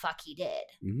what the fuck he did.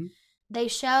 Mm-hmm. They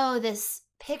show this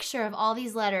picture of all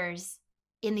these letters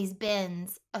in these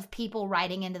bins of people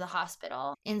writing into the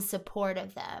hospital in support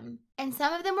of them. And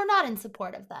some of them were not in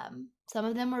support of them. Some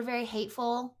of them were very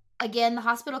hateful. Again, the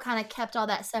hospital kind of kept all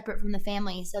that separate from the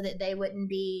family so that they wouldn't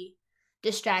be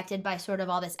distracted by sort of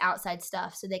all this outside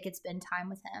stuff so they could spend time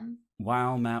with him.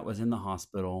 While Matt was in the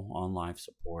hospital on life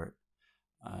support,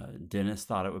 Dennis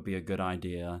thought it would be a good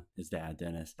idea, his dad,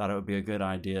 Dennis, thought it would be a good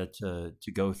idea to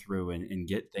go through and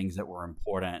get things that were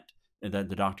important, that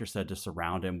the doctor said to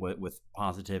surround him with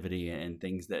positivity and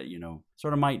things that, you know,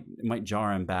 sort of might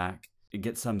jar him back and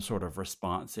get some sort of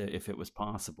response if it was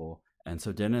possible. And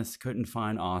so Dennis couldn't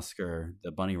find Oscar,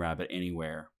 the bunny rabbit,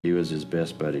 anywhere. He was his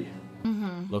best buddy.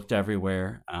 Mm-hmm. Looked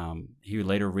everywhere. He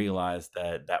later realized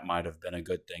that might have been a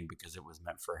good thing because it was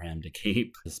meant for him to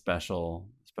keep a special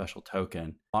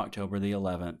token. October the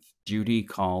 11th, Judy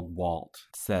called Walt,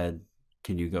 said,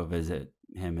 "Can you go visit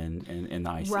him in the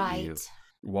ICU?" Right.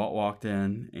 Walt walked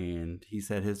in and he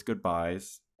said his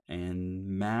goodbyes. And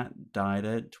Matt died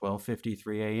at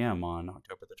 12:53 a.m. on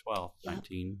October the 12th,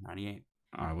 1998.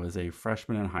 I was a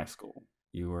freshman in high school.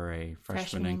 You were a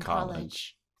freshman in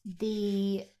college.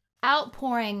 The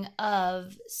outpouring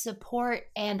of support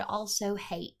and also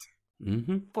hate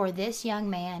for this young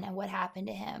man and what happened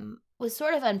to him was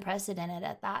sort of unprecedented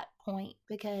at that point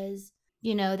because,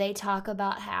 you know, they talk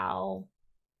about how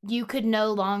you could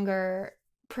no longer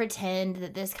pretend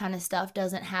that this kind of stuff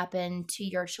doesn't happen to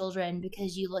your children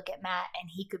because you look at Matt and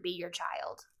he could be your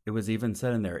child. It was even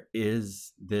said in there,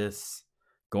 is this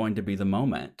going to be the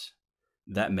moment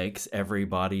that makes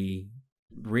everybody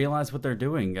realize what they're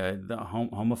doing? The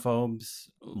homophobes,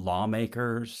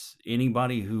 lawmakers,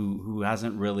 anybody who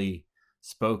hasn't really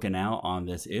spoken out on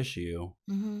this issue,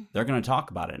 they're going to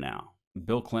talk about it now.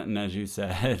 Bill Clinton, as you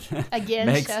said, again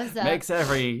shows up. Makes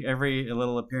every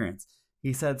little appearance.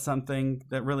 He said something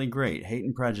that really great. Hate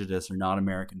and prejudice are not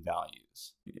American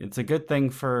values. It's a good thing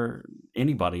for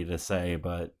anybody to say,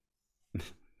 but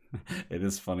it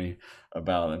is funny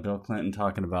about Bill Clinton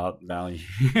talking about values.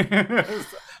 Well,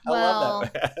 I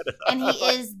love that. And he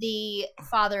is the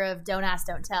father of Don't Ask,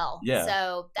 Don't Tell. Yeah.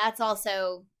 So that's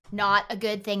also not a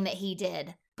good thing that he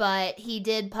did. But he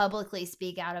did publicly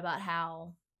speak out about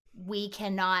how we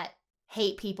cannot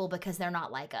hate people because they're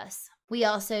not like us. We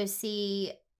also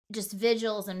see just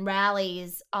vigils and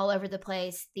rallies all over the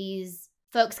place. These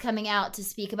folks coming out to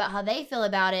speak about how they feel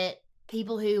about it.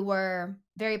 People who were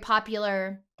very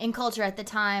popular in culture at the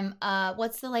time.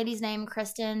 What's the lady's name?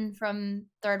 Kristen from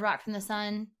Third Rock from the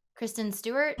Sun? Kristen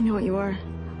Stewart? You know what you are?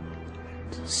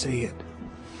 Say it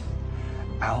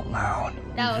out loud.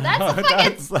 No,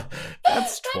 that's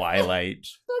that's Twilight.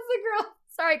 That's the girl.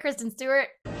 Sorry, Kristen Stewart.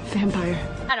 Vampire.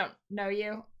 I don't know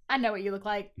you. I know what you look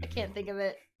like. I can't think of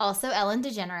it. Also, Ellen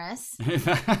DeGeneres.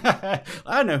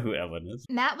 I know who Ellen is.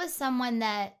 Matt was someone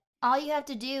that all you have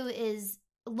to do is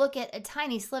look at a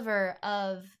tiny sliver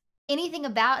of anything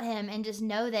about him and just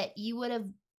know that you would have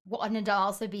wanted to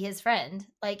also be his friend.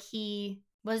 Like, he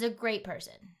was a great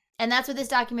person. And that's what this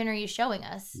documentary is showing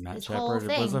us. Matt this whole Shepard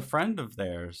thing. was a friend of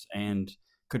theirs and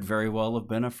could very well have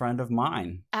been a friend of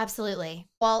mine. Absolutely.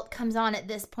 Walt comes on at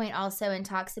this point also and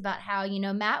talks about how, you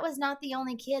know, Matt was not the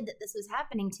only kid that this was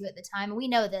happening to at the time. We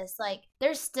know this. Like,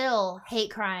 there's still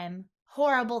hate crime,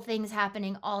 horrible things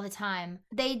happening all the time.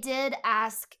 They did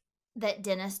ask that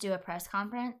Dennis do a press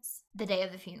conference the day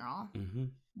of the funeral.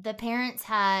 The parents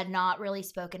had not really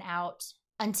spoken out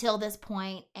until this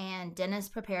point, and Dennis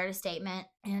prepared a statement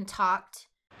and talked.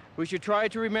 We should try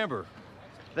to remember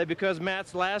that because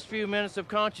Matt's last few minutes of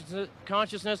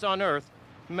consciousness on Earth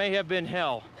may have been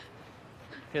hell,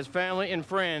 his family and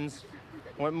friends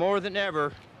want more than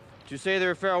ever to say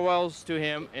their farewells to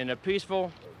him in a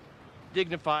peaceful,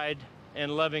 dignified,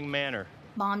 and loving manner.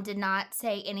 Mom did not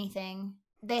say anything.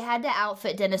 They had to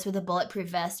outfit Dennis with a bulletproof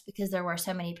vest because there were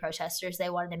so many protesters. They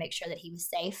wanted to make sure that he was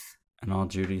safe. And all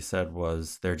Judy said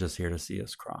was, they're just here to see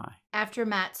us cry. After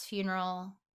Matt's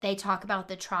funeral, they talk about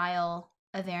the trial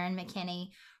of Aaron McKinney.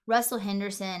 Russell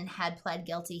Henderson had pled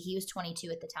guilty. He was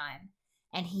 22 at the time,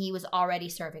 and he was already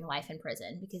serving life in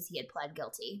prison because he had pled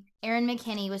guilty. Aaron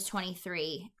McKinney was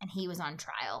 23, and he was on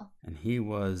trial. And he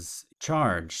was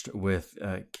charged with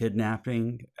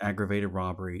kidnapping, aggravated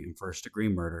robbery, and first-degree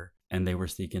murder, and they were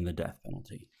seeking the death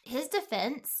penalty. His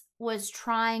defense was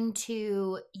trying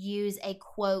to use a,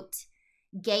 quote,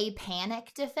 gay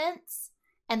panic defense,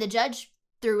 and the judge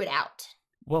threw it out.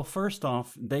 Well, first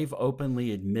off, they've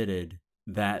openly admitted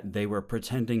that they were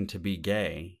pretending to be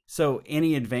gay. So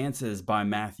any advances by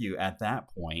Matthew at that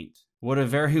point would have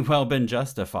very well been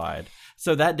justified.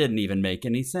 So that didn't even make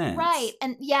any sense. Right.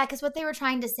 And yeah, because what they were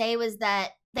trying to say was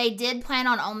that they did plan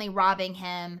on only robbing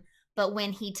him, but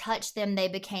when he touched them, they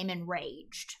became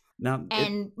enraged. Now,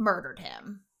 and murdered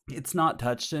him. It's not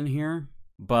touched in here,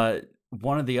 but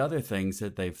one of the other things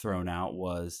that they've thrown out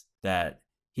was that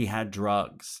he had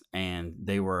drugs and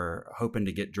they were hoping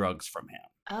to get drugs from him.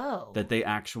 Oh. That they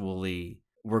actually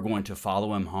were going to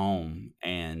follow him home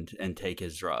and take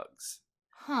his drugs.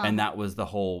 Huh. And that was the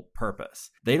whole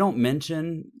purpose. They don't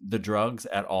mention the drugs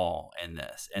at all in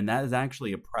this. And that is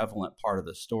actually a prevalent part of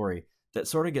the story that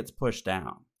sort of gets pushed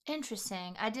down.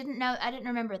 Interesting. I didn't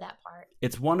remember that part.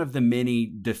 It's one of the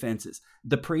many defenses.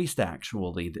 The priest,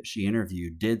 actually, that she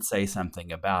interviewed did say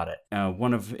something about it.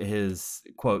 One of his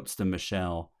quotes to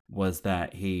Michelle was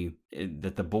that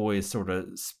that the boys sort of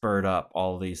spurred up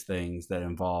all these things that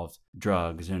involved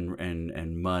drugs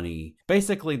and money.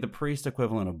 Basically, the priest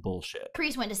equivalent of bullshit.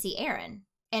 Priest went to see Aaron,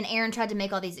 and Aaron tried to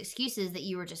make all these excuses that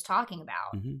you were just talking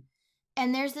about. Mm-hmm.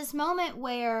 And there's this moment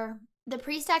where the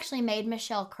priest actually made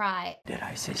Michelle cry. Did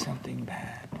I say something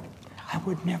bad? I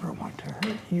would never want to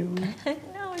hurt you.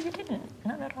 No, you didn't.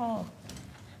 Not at all.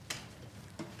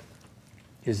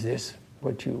 Is this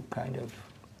what you kind of...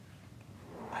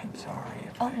 I'm sorry.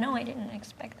 No, I didn't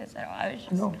expect this at all. I was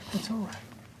just... No, it's all right.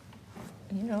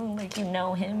 You know, like you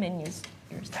know him and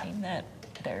you're saying that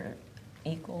they're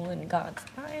equal in God's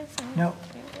eyes. And No.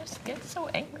 You just get so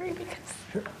angry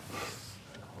because...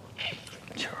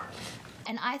 Sure.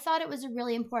 And I thought it was a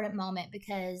really important moment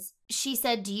because she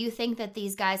said, do you think that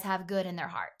these guys have good in their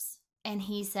hearts? And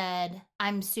he said,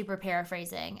 I'm super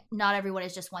paraphrasing, not everyone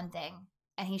is just one thing.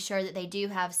 And he's sure that they do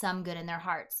have some good in their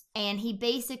hearts. And he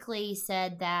basically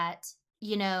said that,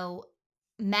 you know,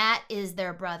 Matt is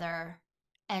their brother,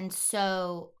 and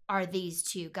so are these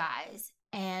two guys.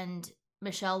 And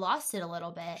Michelle lost it a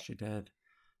little bit. She did.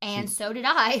 And so did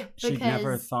I. She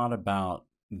never thought about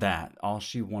that. All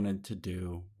she wanted to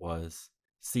do was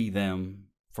see them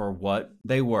for what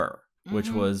they were, which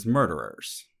was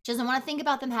murderers. She doesn't want to think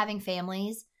about them having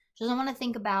families. She doesn't want to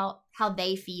think about how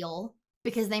they feel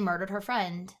because they murdered her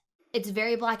friend. It's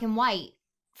very black and white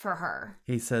for her.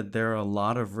 He said there are a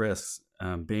lot of risks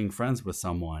being friends with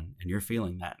someone, and you're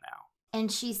feeling that now.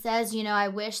 And she says, you know, I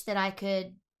wish that I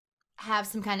could have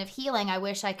some kind of healing. I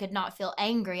wish I could not feel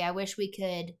angry. I wish we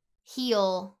could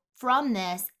heal from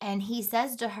this. And he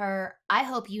says to her, I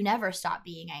hope you never stop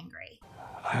being angry.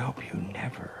 I hope you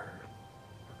never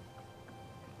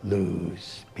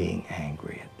lose being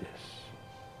angry at this.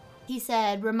 He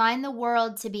said, remind the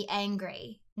world to be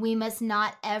angry. We must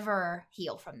not ever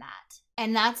heal from that.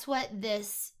 And that's what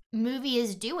this movie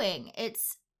is doing.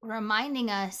 It's reminding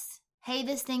us, hey,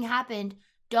 this thing happened.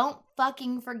 Don't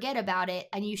fucking forget about it.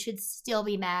 And you should still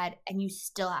be mad and you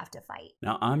still have to fight.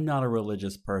 Now, I'm not a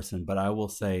religious person, but I will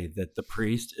say that the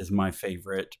priest is my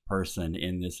favorite person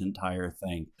in this entire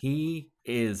thing. He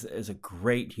is a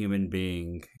great human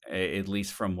being, at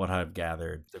least from what I've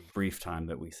gathered, the brief time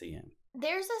that we see him.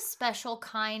 There's a special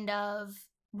kind of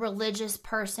religious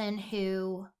person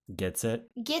who gets it,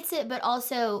 but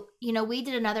also, you know, we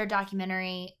did another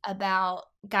documentary about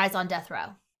guys on death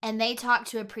row. And they talked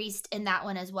to a priest in that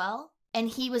one as well. And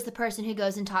he was the person who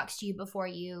goes and talks to you before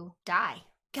you die.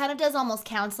 Kind of does almost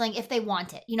counseling if they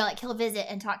want it. You know, like he'll visit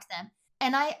and talk to them.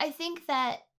 And I think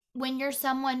that when you're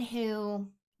someone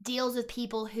who deals with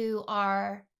people who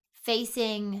are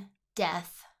facing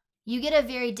death, you get a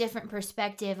very different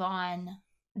perspective on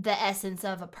the essence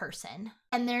of a person.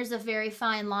 And there's a very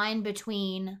fine line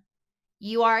between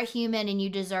you are a human and you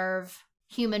deserve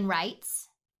human rights,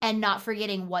 and not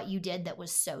forgetting what you did that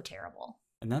was so terrible.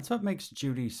 And that's what makes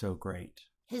Judy so great.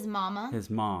 His mama. His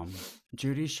mom.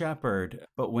 Judy Shepard.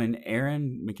 But when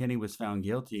Aaron McKinney was found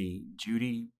guilty,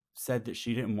 Judy said that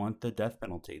she didn't want the death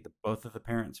penalty. Both of the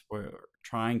parents were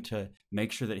trying to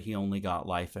make sure that he only got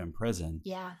life in prison.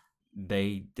 Yeah.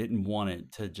 They didn't want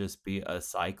it to just be a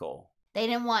cycle. They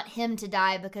didn't want him to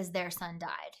die because their son died.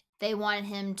 They wanted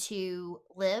him to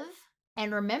live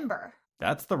and remember.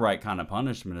 That's the right kind of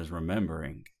punishment, is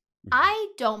remembering. I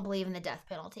don't believe in the death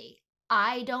penalty.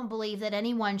 I don't believe that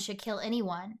anyone should kill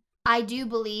anyone. I do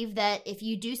believe that if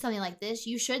you do something like this,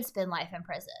 you should spend life in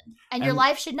prison. And your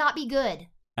life should not be good.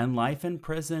 And life in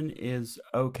prison is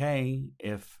okay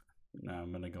if... No,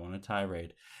 I'm going to go on a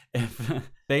tirade. If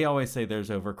they always say there's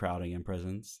overcrowding in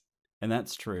prisons, and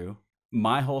that's true.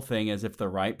 My whole thing is if the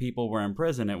right people were in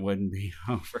prison, it wouldn't be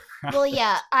overcrowded. Well,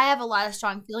 yeah, I have a lot of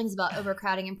strong feelings about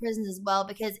overcrowding in prisons as well,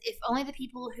 because if only the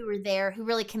people who were there who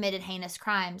really committed heinous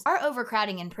crimes, our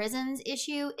overcrowding in prisons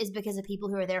issue is because of people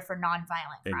who are there for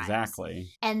nonviolent crimes.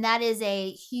 Exactly. And that is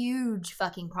a huge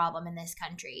fucking problem in this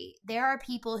country. There are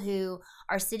people who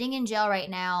are sitting in jail right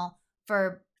now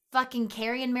for fucking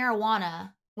carrying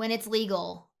marijuana when it's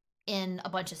legal in a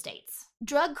bunch of states.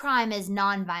 Drug crime is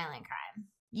nonviolent crime.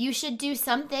 You should do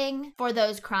something for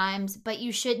those crimes, but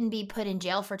you shouldn't be put in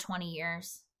jail for 20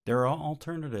 years. There are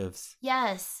alternatives.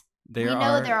 Yes. There we know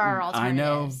are, there are alternatives. I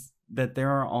know that there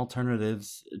are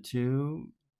alternatives to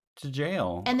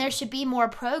jail. And there should be more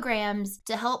programs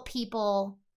to help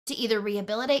people, to either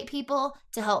rehabilitate people,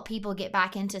 to help people get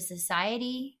back into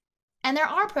society. And there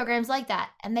are programs like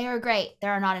that, and they are great.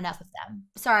 There are not enough of them.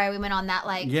 Sorry, we went on that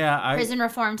prison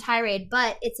reform tirade,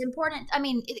 but it's important. I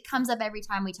mean, it comes up every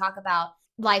time we talk about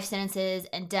life sentences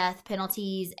and death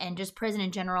penalties and just prison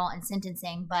in general and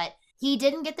sentencing. But he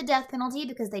didn't get the death penalty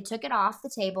because they took it off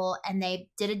the table and they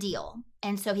did a deal.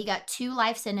 And so he got 2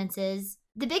 life sentences.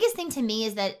 The biggest thing to me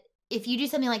is that if you do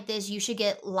something like this, you should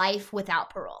get life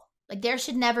without parole. Like, there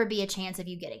should never be a chance of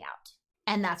you getting out.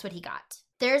 And that's what he got.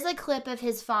 There's a clip of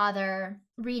his father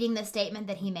reading the statement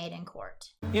that he made in court.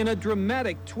 In a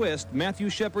dramatic twist, Matthew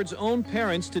Shepard's own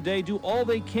parents today do all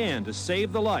they can to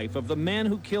save the life of the man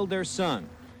who killed their son.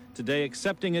 Today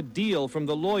accepting a deal from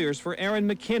the lawyers for Aaron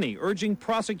McKinney, urging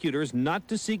prosecutors not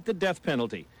to seek the death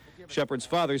penalty. Shepard's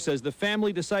father says the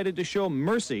family decided to show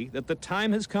mercy, that the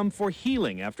time has come for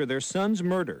healing after their son's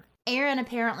murder. Aaron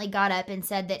apparently got up and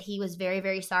said that he was very,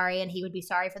 very sorry and he would be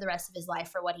sorry for the rest of his life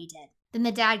for what he did. Then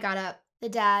the dad got up. The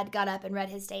dad got up and read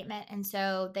his statement, and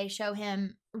so they show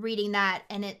him reading that,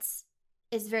 and it's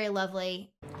very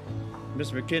lovely.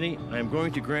 Miss McKinney, I am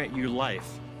going to grant you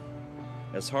life,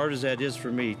 as hard as that is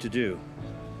for me to do,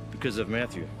 because of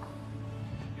Matthew.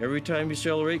 Every time you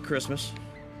celebrate Christmas,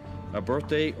 a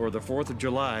birthday, or the 4th of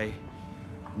July,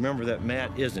 remember that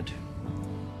Matt isn't.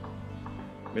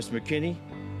 Miss McKinney,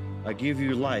 I give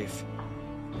you life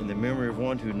in the memory of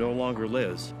one who no longer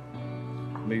lives.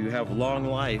 May you have long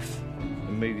life,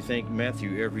 and may you thank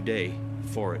Matthew every day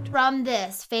for it. From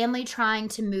this family trying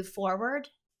to move forward,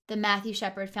 the Matthew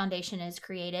Shepard Foundation is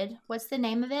created. What's the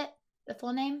name of it? The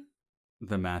full name?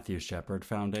 The Matthew Shepard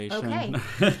Foundation. Okay.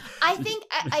 I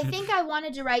think I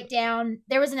wanted to write down,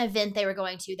 there was an event they were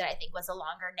going to that I think was a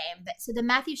longer name. But so the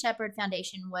Matthew Shepard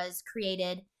Foundation was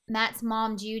created. Matt's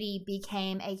mom, Judy,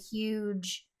 became a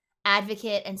huge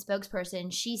advocate and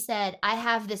spokesperson. She said, I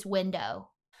have this window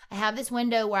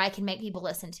where I can make people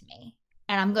listen to me,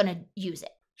 and I'm going to use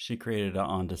it. She created it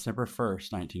on December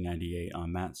 1st, 1998,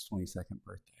 on Matt's 22nd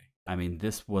birthday. I mean,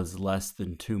 this was less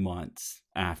than 2 months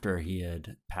after he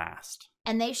had passed.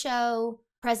 And they show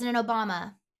President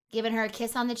Obama giving her a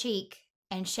kiss on the cheek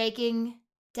and shaking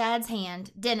Dad's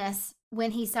hand, Dennis,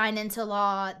 when he signed into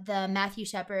law the Matthew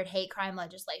Shepard hate crime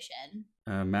legislation.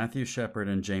 Matthew Shepard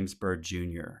and James Byrd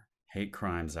Jr. Hate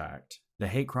Crimes Act. The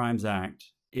Hate Crimes Act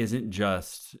isn't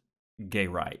just gay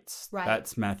rights. Right.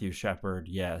 That's Matthew Shepard,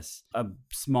 yes. A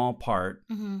small part.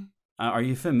 Mm-hmm. Are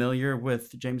you familiar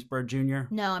with James Byrd Jr.?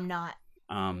 No, I'm not.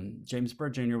 James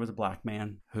Byrd Jr. was a black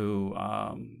man who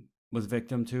was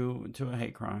victim to a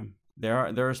hate crime.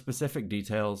 There are specific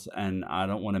details, and I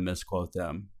don't want to misquote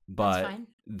them, but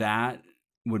that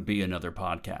would be another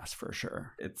podcast for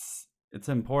sure. It's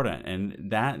important,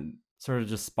 and that sort of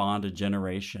just spawned a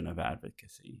generation of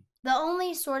advocacy. The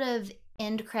only sort of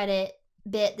end credit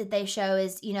bit that they show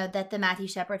is, that the Matthew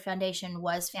Shepard Foundation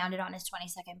was founded on his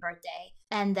 22nd birthday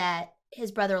and that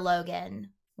his brother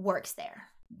Logan works there.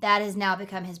 That has now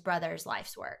become his brother's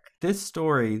life's work. This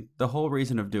story, the whole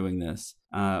reason of doing this,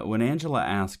 when Angela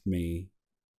asked me,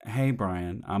 hey,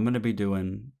 Brian, I'm going to be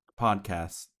doing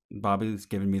podcasts. Bobby's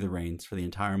given me the reins for the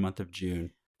entire month of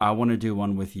June. I want to do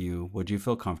one with you. Would you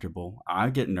feel comfortable? I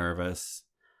get nervous.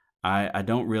 I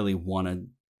don't really want to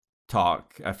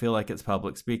talk. I feel like it's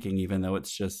public speaking, even though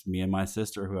it's just me and my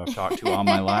sister who I've talked to all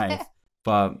my life.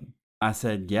 But I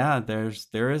said, yeah,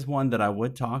 there is one that I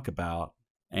would talk about.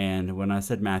 And when I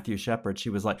said Matthew Shepard, she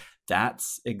was like,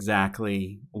 that's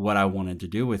exactly what I wanted to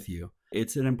do with you.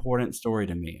 It's an important story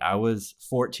to me. I was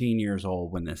 14 years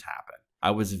old when this happened.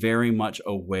 I was very much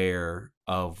aware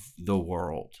of the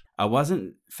world. I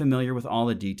wasn't familiar with all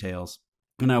the details.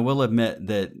 And I will admit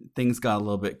that things got a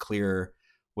little bit clearer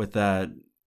with that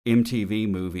MTV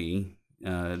movie,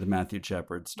 the Matthew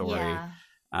Shepard story.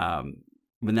 Yeah.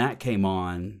 When that came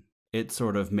on, it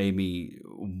sort of made me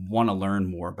want to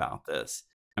learn more about this.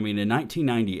 I mean, in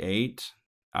 1998,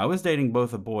 I was dating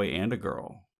both a boy and a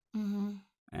girl. Mm-hmm.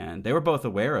 And they were both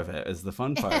aware of it, is the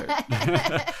fun part.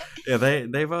 Yeah,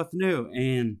 they both knew.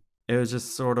 And it was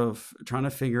just sort of trying to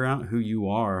figure out who you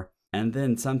are. And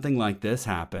then something like this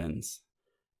happens.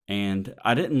 And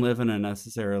I didn't live in a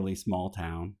necessarily small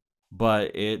town,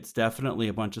 but it's definitely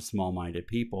a bunch of small-minded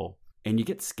people. And you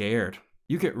get scared.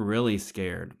 You get really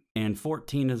scared. And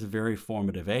 14 is a very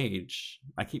formative age.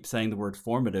 I keep saying the word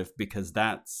formative because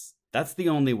that's the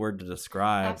only word to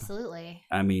describe. Absolutely.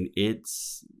 I mean,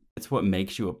 it's what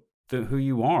makes you who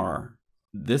you are.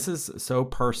 this is so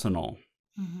personal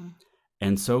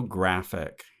and so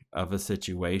graphic of a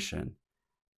situation.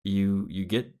 You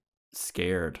get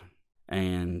scared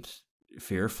and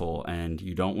fearful, and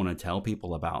you don't want to tell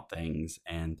people about things.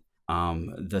 And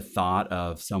the thought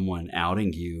of someone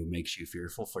outing you makes you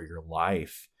fearful for your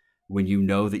life when you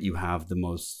know that you have the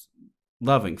most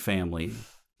loving family.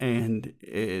 And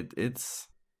it's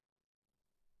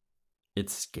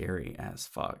scary as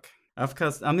fuck. I've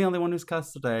cussed. I'm the only one who's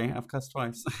cussed today. I've cussed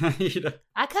twice.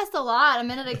 I cussed a lot a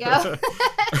minute ago.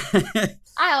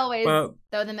 I always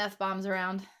throw them F-bombs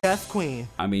around. Yes, queen.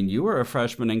 I mean, you were a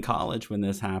freshman in college when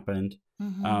this happened.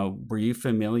 Were you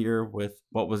familiar with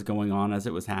what was going on as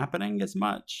it was happening as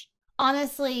much?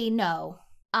 Honestly, no.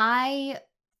 I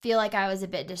feel like I was a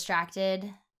bit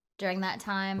distracted during that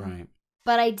time. Right.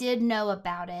 But I did know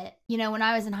about it. You know, when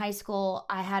I was in high school,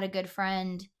 I had a good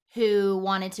friend who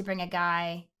wanted to bring a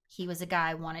guy. He was a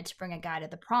guy, wanted to bring a guy to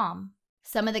the prom.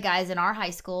 Some of the guys in our high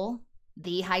school,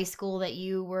 the high school that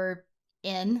you were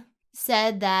in,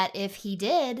 said that if he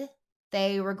did,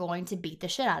 they were going to beat the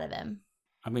shit out of him.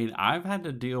 I mean, I've had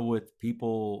to deal with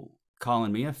people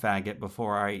calling me a faggot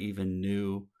before I even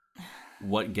knew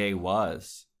what gay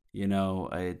was. You know,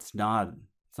 it's not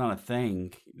a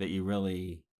thing that you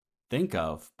really think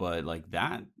of, but like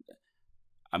that,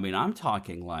 I mean, I'm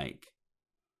talking like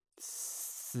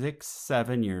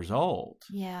 6-7 years old.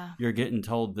 Yeah. You're getting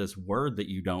told this word that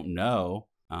you don't know.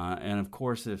 And of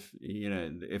course, if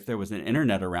there was an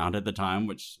internet around at the time,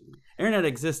 which internet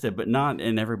existed, but not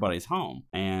in everybody's home.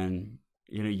 And,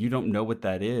 you know, you don't know what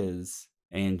that is,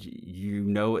 and you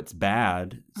know it's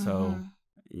bad. So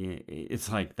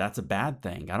it's like, that's a bad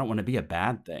thing. I don't want to be a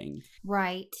bad thing.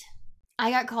 Right. I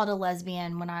got called a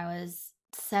lesbian when I was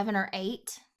 7 or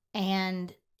 8,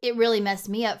 and it really messed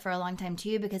me up for a long time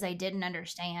too, because I didn't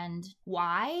understand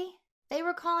why they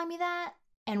were calling me that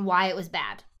and why it was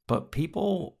bad. But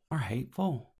people are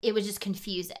hateful. It was just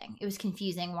confusing. It was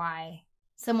confusing why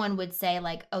someone would say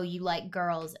like, oh, you like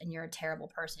girls and you're a terrible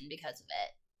person because of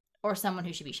it, or someone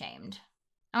who should be shamed.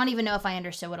 I don't even know if I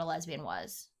understood what a lesbian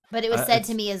was. But it was said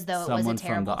to me as though it was a terrible thing.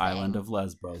 Someone from the island of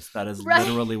Lesbos. That is Right.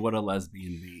 literally what a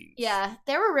lesbian means. Yeah.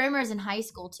 There were rumors in high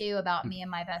school, too, about me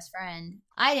and my best friend.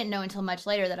 I didn't know until much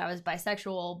later that I was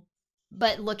bisexual.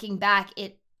 But looking back,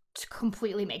 it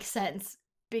completely makes sense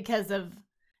because of,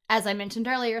 as I mentioned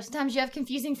earlier, sometimes you have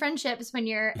confusing friendships when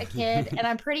you're a kid. And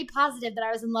I'm pretty positive that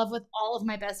I was in love with all of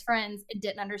my best friends and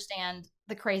didn't understand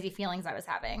the crazy feelings I was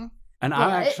having. And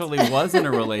I actually was in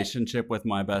a relationship with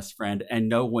my best friend, and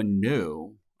no one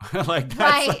knew. Like,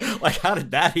 that's like, how did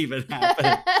that even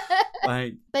happen?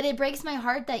 But it breaks my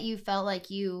heart that you felt like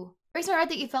you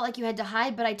had to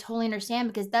hide. But I totally understand,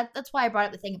 because that's why I brought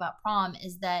up the thing about prom,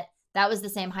 is that was the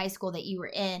same high school that you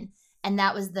were in, and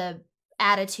that was the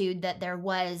attitude that there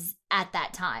was at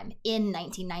that time in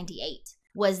 1998,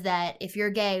 was that if you're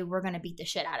gay, we're going to beat the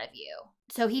shit out of you.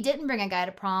 So he didn't bring a guy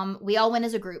to prom. We all went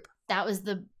as a group. That was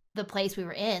the place we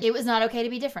were in. It was not okay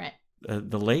to be different.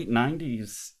 The late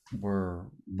 90s were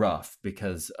rough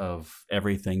because of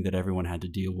everything that everyone had to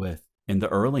deal with in the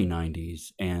early 90s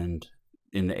and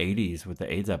in the 80s with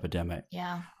the AIDS epidemic.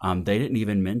 Yeah. They didn't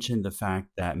even mention the fact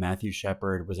that Matthew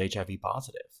Shepard was HIV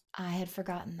positive. I had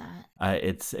forgotten that.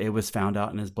 It was found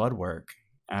out in his blood work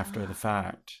after the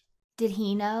fact. Did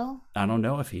he know? I don't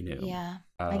know if he knew. Yeah.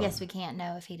 I guess we can't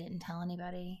know if he didn't tell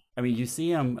anybody. I mean, you see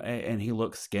him and he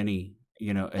looks skinny.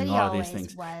 You know, But and he a lot of these always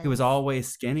things. was. He was always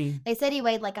skinny. They said he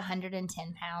weighed like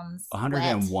 110 pounds.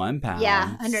 101 wet. pounds.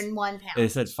 Yeah, 101 pounds. They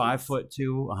said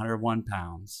 5'2", 101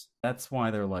 pounds. That's why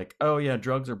they're like, oh yeah,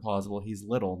 drugs are plausible. He's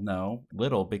little. No,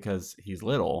 little because he's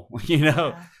little. You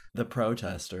know, the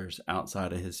protesters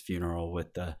outside of his funeral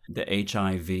with the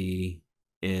HIV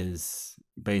is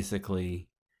basically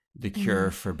the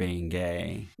cure for being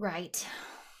gay. Right.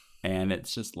 And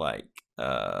it's just like,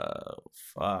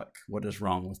 fuck, what is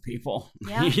wrong with people?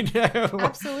 Yeah, You know?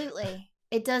 absolutely.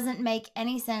 It doesn't make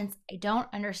any sense. I don't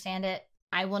understand it.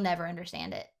 I will never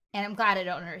understand it. And I'm glad I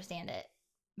don't understand it.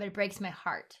 But it breaks my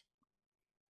heart.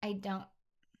 I don't.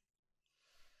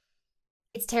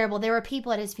 It's terrible. There were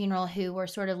people at his funeral who were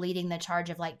sort of leading the charge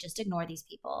of like, just ignore these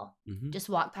people. Just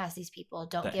walk past these people.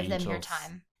 Don't give them your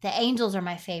time. The angels are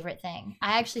my favorite thing.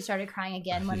 I actually started crying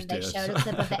again when they showed a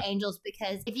clip of the angels,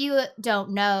 because if you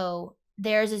don't know,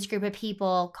 there's this group of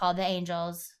people called the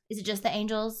Angels. Is it just the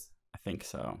Angels? I think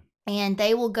so. And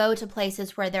they will go to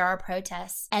places where there are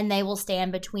protests, and they will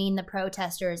stand between the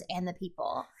protesters and the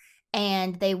people.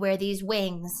 And they wear these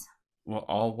wings. Well,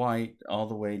 all white, all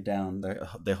the way down.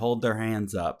 They hold their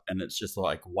hands up, and it's just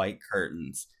like white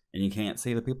curtains, and you can't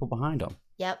see the people behind them.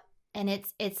 Yep. And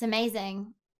it's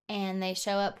amazing. and they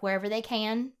show up wherever they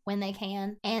can, when they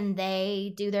can, and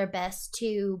they do their best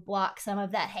to block some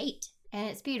of that hate. And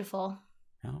it's beautiful.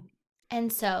 Yeah.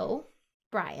 And so,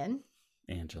 Brian.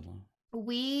 Angela.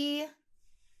 We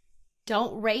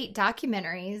don't rate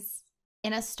documentaries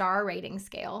in a star rating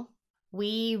scale.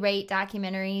 We rate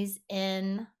documentaries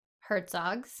in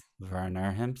Herzog's.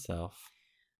 Werner himself.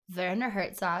 Werner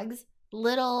Herzog's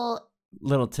little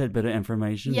tidbit of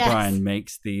information. Yes. Brian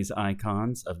makes these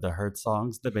icons of the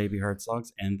Herzogs, the baby Herzogs,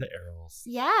 and the Errols.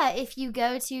 Yeah, if you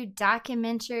go to if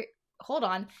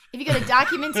you go to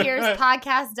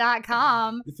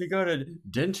documenteerspodcast.com. If you go to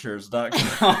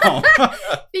dentures.com.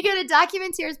 If you go to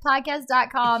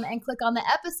documenteerspodcast.com and click on the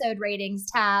episode ratings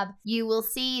tab, you will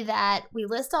see that we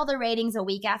list all the ratings a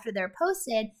week after they're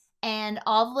posted, and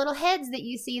all the little heads that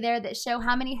you see there that show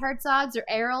how many Herzogs or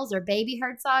Errols or baby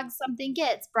Herzogs something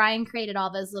gets. Brian created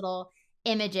all those little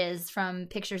images from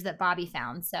pictures that Bobby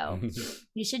found. So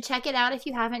you should check it out if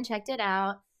you haven't checked it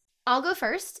out. I'll go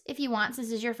first if you want, since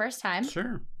this is your first time.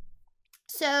 Sure.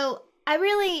 So I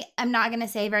really am not going to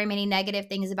say very many negative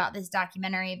things about this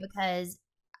documentary because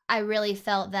I really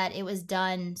felt that it was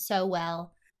done so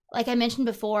well. Like I mentioned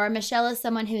before, Michelle is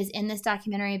someone who is in this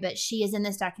documentary, but she is in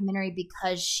this documentary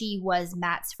because she was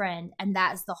Matt's friend. And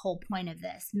that's the whole point of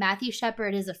this. Matthew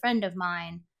Shepard is a friend of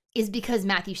mine is because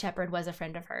Matthew Shepard was a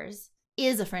friend of hers,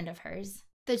 is a friend of hers.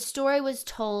 The story was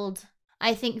told,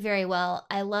 I think, very well.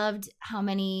 I loved how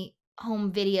many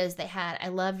home videos they had. I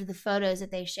loved the photos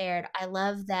that they shared. I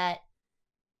love that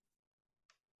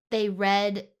they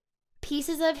read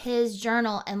pieces of his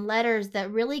journal and letters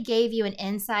that really gave you an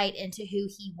insight into who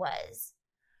he was.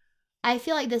 I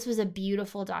feel like this was a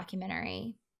beautiful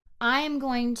documentary. I am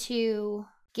going to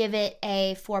give it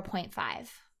a 4.5.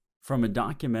 From a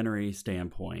documentary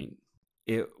standpoint,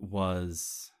 it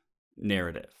was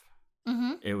narrative.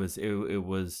 Mm-hmm. It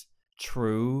was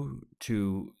true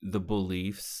to the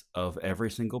beliefs of every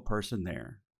single person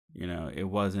there. You know, it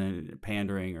wasn't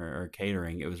pandering or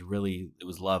catering. It was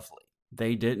lovely.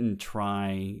 They didn't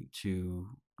try to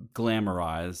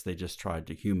glamorize. They just tried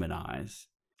to humanize.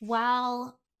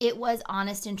 While it was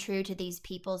honest and true to these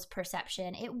people's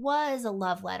perception, it was a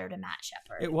love letter to Matt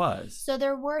Shepard. It was. So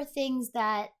there were things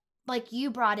that, like,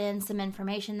 you brought in some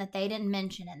information that they didn't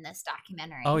mention in this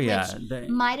documentary. Oh, yeah. Which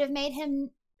might have made him,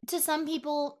 to some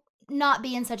people, not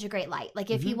be in such a great light. Like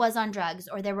if he was on drugs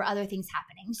or there were other things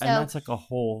happening. So, and that's like a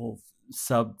whole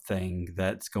sub thing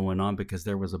that's going on because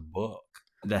there was a book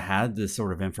that had this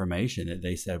sort of information that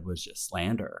they said was just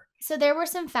slander. So there were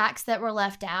some facts that were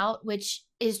left out, which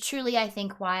is truly, I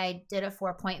think, why I did a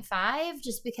 4.5,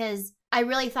 just because I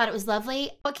really thought it was lovely.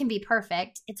 What can be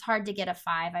perfect? It's hard to get a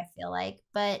 5, I feel like.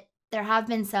 But there have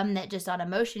been some that just on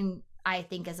emotion, I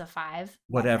think, is a 5.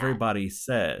 What everybody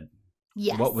said,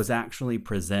 yes, what was actually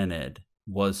presented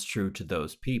was true to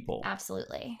those people.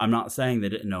 Absolutely. I'm not saying they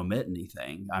didn't omit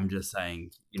anything. I'm just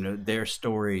saying, you know, their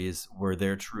stories were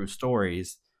their true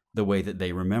stories the way that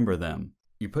they remember them.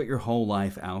 You put your whole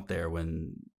life out there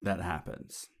when that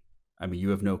happens. I mean, you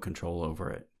have no control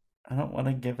over it. I don't want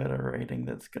to give it a rating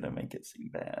that's going to make it seem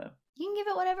bad. You can give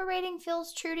it whatever rating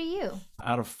feels true to you.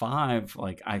 Out of 5,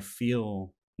 like, I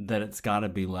feel that it's got to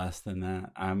be less than that.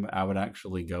 I would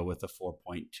actually go with a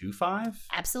 4.25.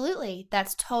 Absolutely.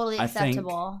 That's totally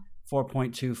acceptable. I think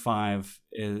 4.25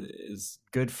 is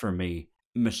good for me.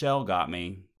 Michelle got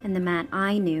me. And the Matt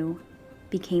I knew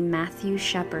became Matthew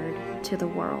Shepard to the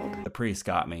world. The priest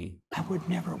got me. I would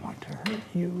never want to hurt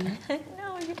you.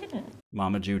 No, you didn't.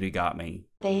 Mama Judy got me.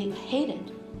 They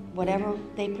hated whatever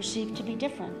they perceived to be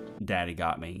different. Daddy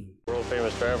got me. World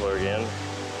famous traveler again.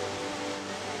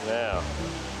 Now,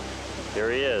 here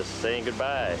he is, saying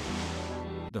goodbye.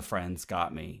 The friends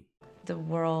got me. The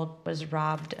world was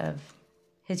robbed of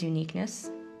his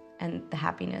uniqueness and the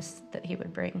happiness that he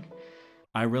would bring.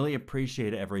 I really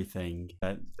appreciate everything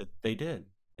that they did.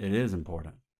 It is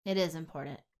important. It is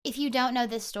important. If you don't know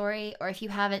this story, or if you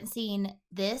haven't seen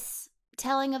this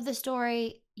telling of the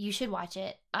story, you should watch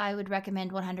it. I would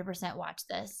recommend 100% watch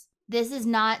this. This is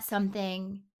not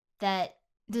something that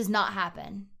does not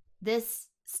happen. This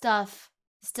stuff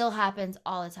still happens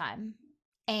all the time.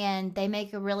 And they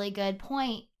make a really good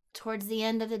point towards the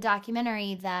end of the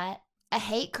documentary that a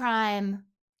hate crime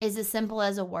is as simple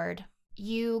as a word.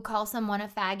 You call someone a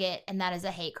faggot, and that is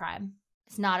a hate crime.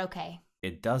 It's not okay.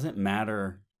 It doesn't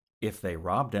matter if they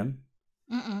robbed him.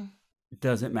 It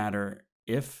doesn't matter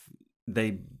if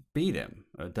they beat him.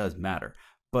 It does matter.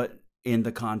 But in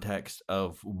the context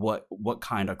of what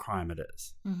kind of crime it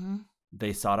is. Mm-hmm.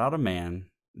 They sought out a man.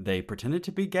 They pretended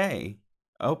to be gay,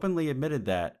 openly admitted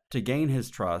that to gain his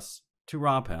trust, to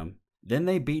rob him. Then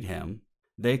they beat him.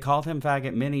 They called him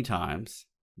faggot many times.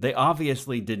 They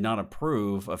obviously did not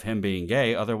approve of him being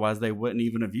gay. Otherwise, they wouldn't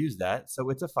even have used that. So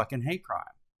it's a fucking hate crime.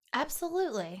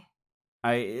 Absolutely.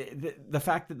 The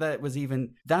fact that was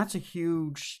even, that's a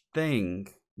huge thing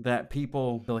that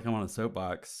people feel like I'm on a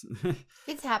soapbox.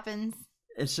 It happens.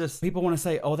 It's just people want to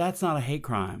say, oh, that's not a hate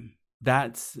crime.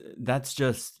 That's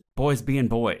just boys being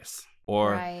boys.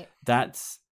 Or right.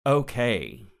 That's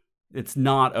okay. It's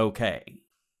not okay.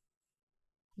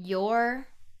 Your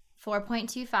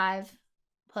 4.25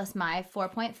 plus my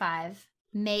 4.5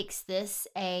 makes this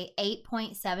a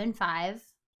 8.75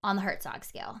 on the Herzog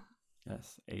scale.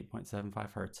 Yes,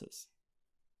 8.75 hertzes.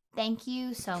 Thank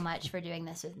you so much for doing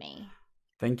this with me.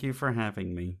 Thank you for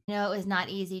having me. I know it was not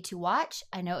easy to watch.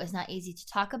 I know it was not easy to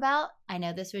talk about. I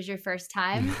know this was your first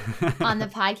time on the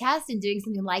podcast and doing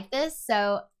something like this.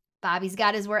 So Bobby's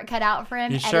got his work cut out for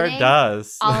him. He sure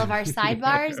does. All of our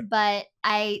sidebars. But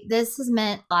this has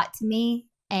meant a lot to me.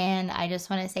 And I just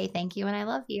want to say thank you and I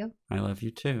love you. I love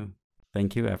you too.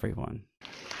 Thank you, everyone.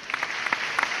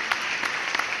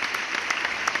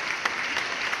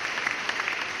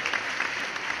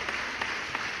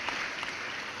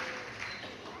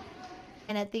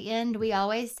 And at the end, we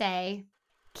always say,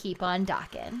 keep on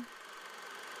docking.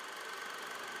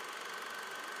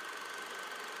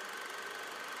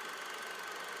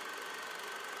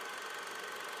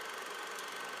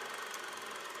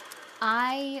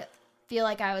 I feel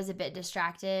like I was a bit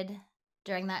distracted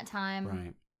during that time.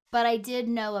 Right. But I did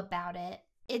know about it.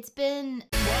 It's been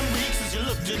 1 week since you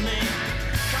looked at me.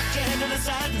 Cocked your head to the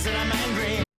side and said I'm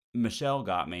angry. Michelle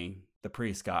got me. The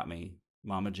priest got me.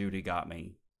 Mama Judy got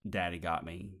me. Daddy got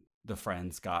me. The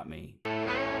friends got me.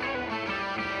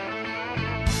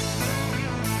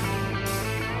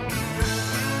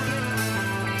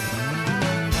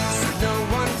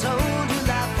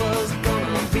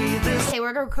 Okay,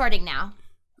 we're recording now.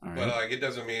 All But right. it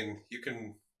doesn't mean you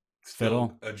can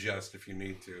Fiddle. still adjust if you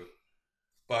need to.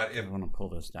 But if I want to pull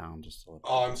this down just a little.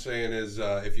 all I'm saying is,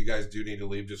 if you guys do need to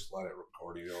leave, just let it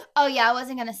record. You know. Oh, yeah, I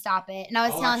wasn't going to stop it. And I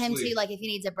was Oh, telling him, actually- too, like, if he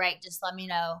needs a break, just let me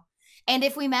know. And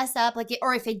if we mess up, like,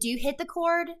 or if it do hit the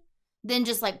cord, then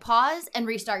just, like, pause and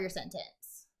restart your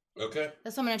sentence. Okay.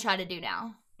 That's what I'm going to try to do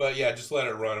now. But yeah, just let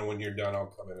it run, and when you're done, I'll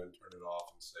come in and turn it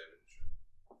off and save it.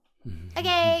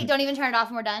 Okay, don't even turn it off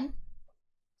when we're done.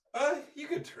 You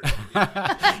can turn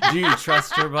it. Do you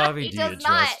trust her, Bobby? He Do does you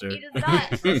not. trust her? He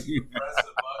does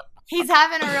not. He's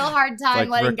having a real hard time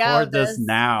Like, letting go record of this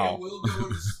now. It will go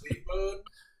into sleep mode.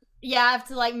 Yeah, I have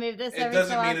to, like, move this It every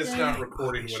doesn't so mean often. it's not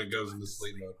recording when it goes into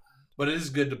sleep mode. But it is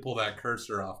good to pull that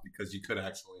cursor off because you could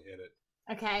actually hit it.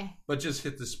 Okay. But just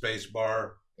hit the space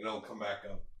bar and it'll come back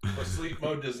up. But sleep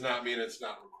mode does not mean it's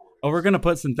not recording. Oh, we're going to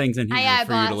put some things in here Aye, aye,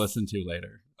 for you to boss. listen to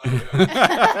later.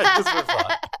 Just for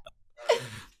fun.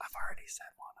 I've already said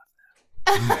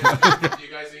Do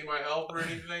you guys need my help or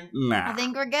anything? I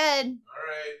think we're good. All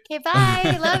right. Okay,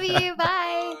 bye. Love you.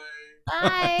 Bye.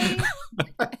 Bye.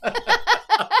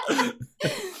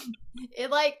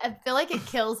 I feel like it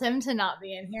kills him to not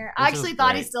be in here. I This is actually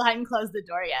thought he great. still hadn't closed the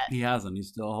door yet. He hasn't. He's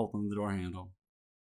still holding the door handle.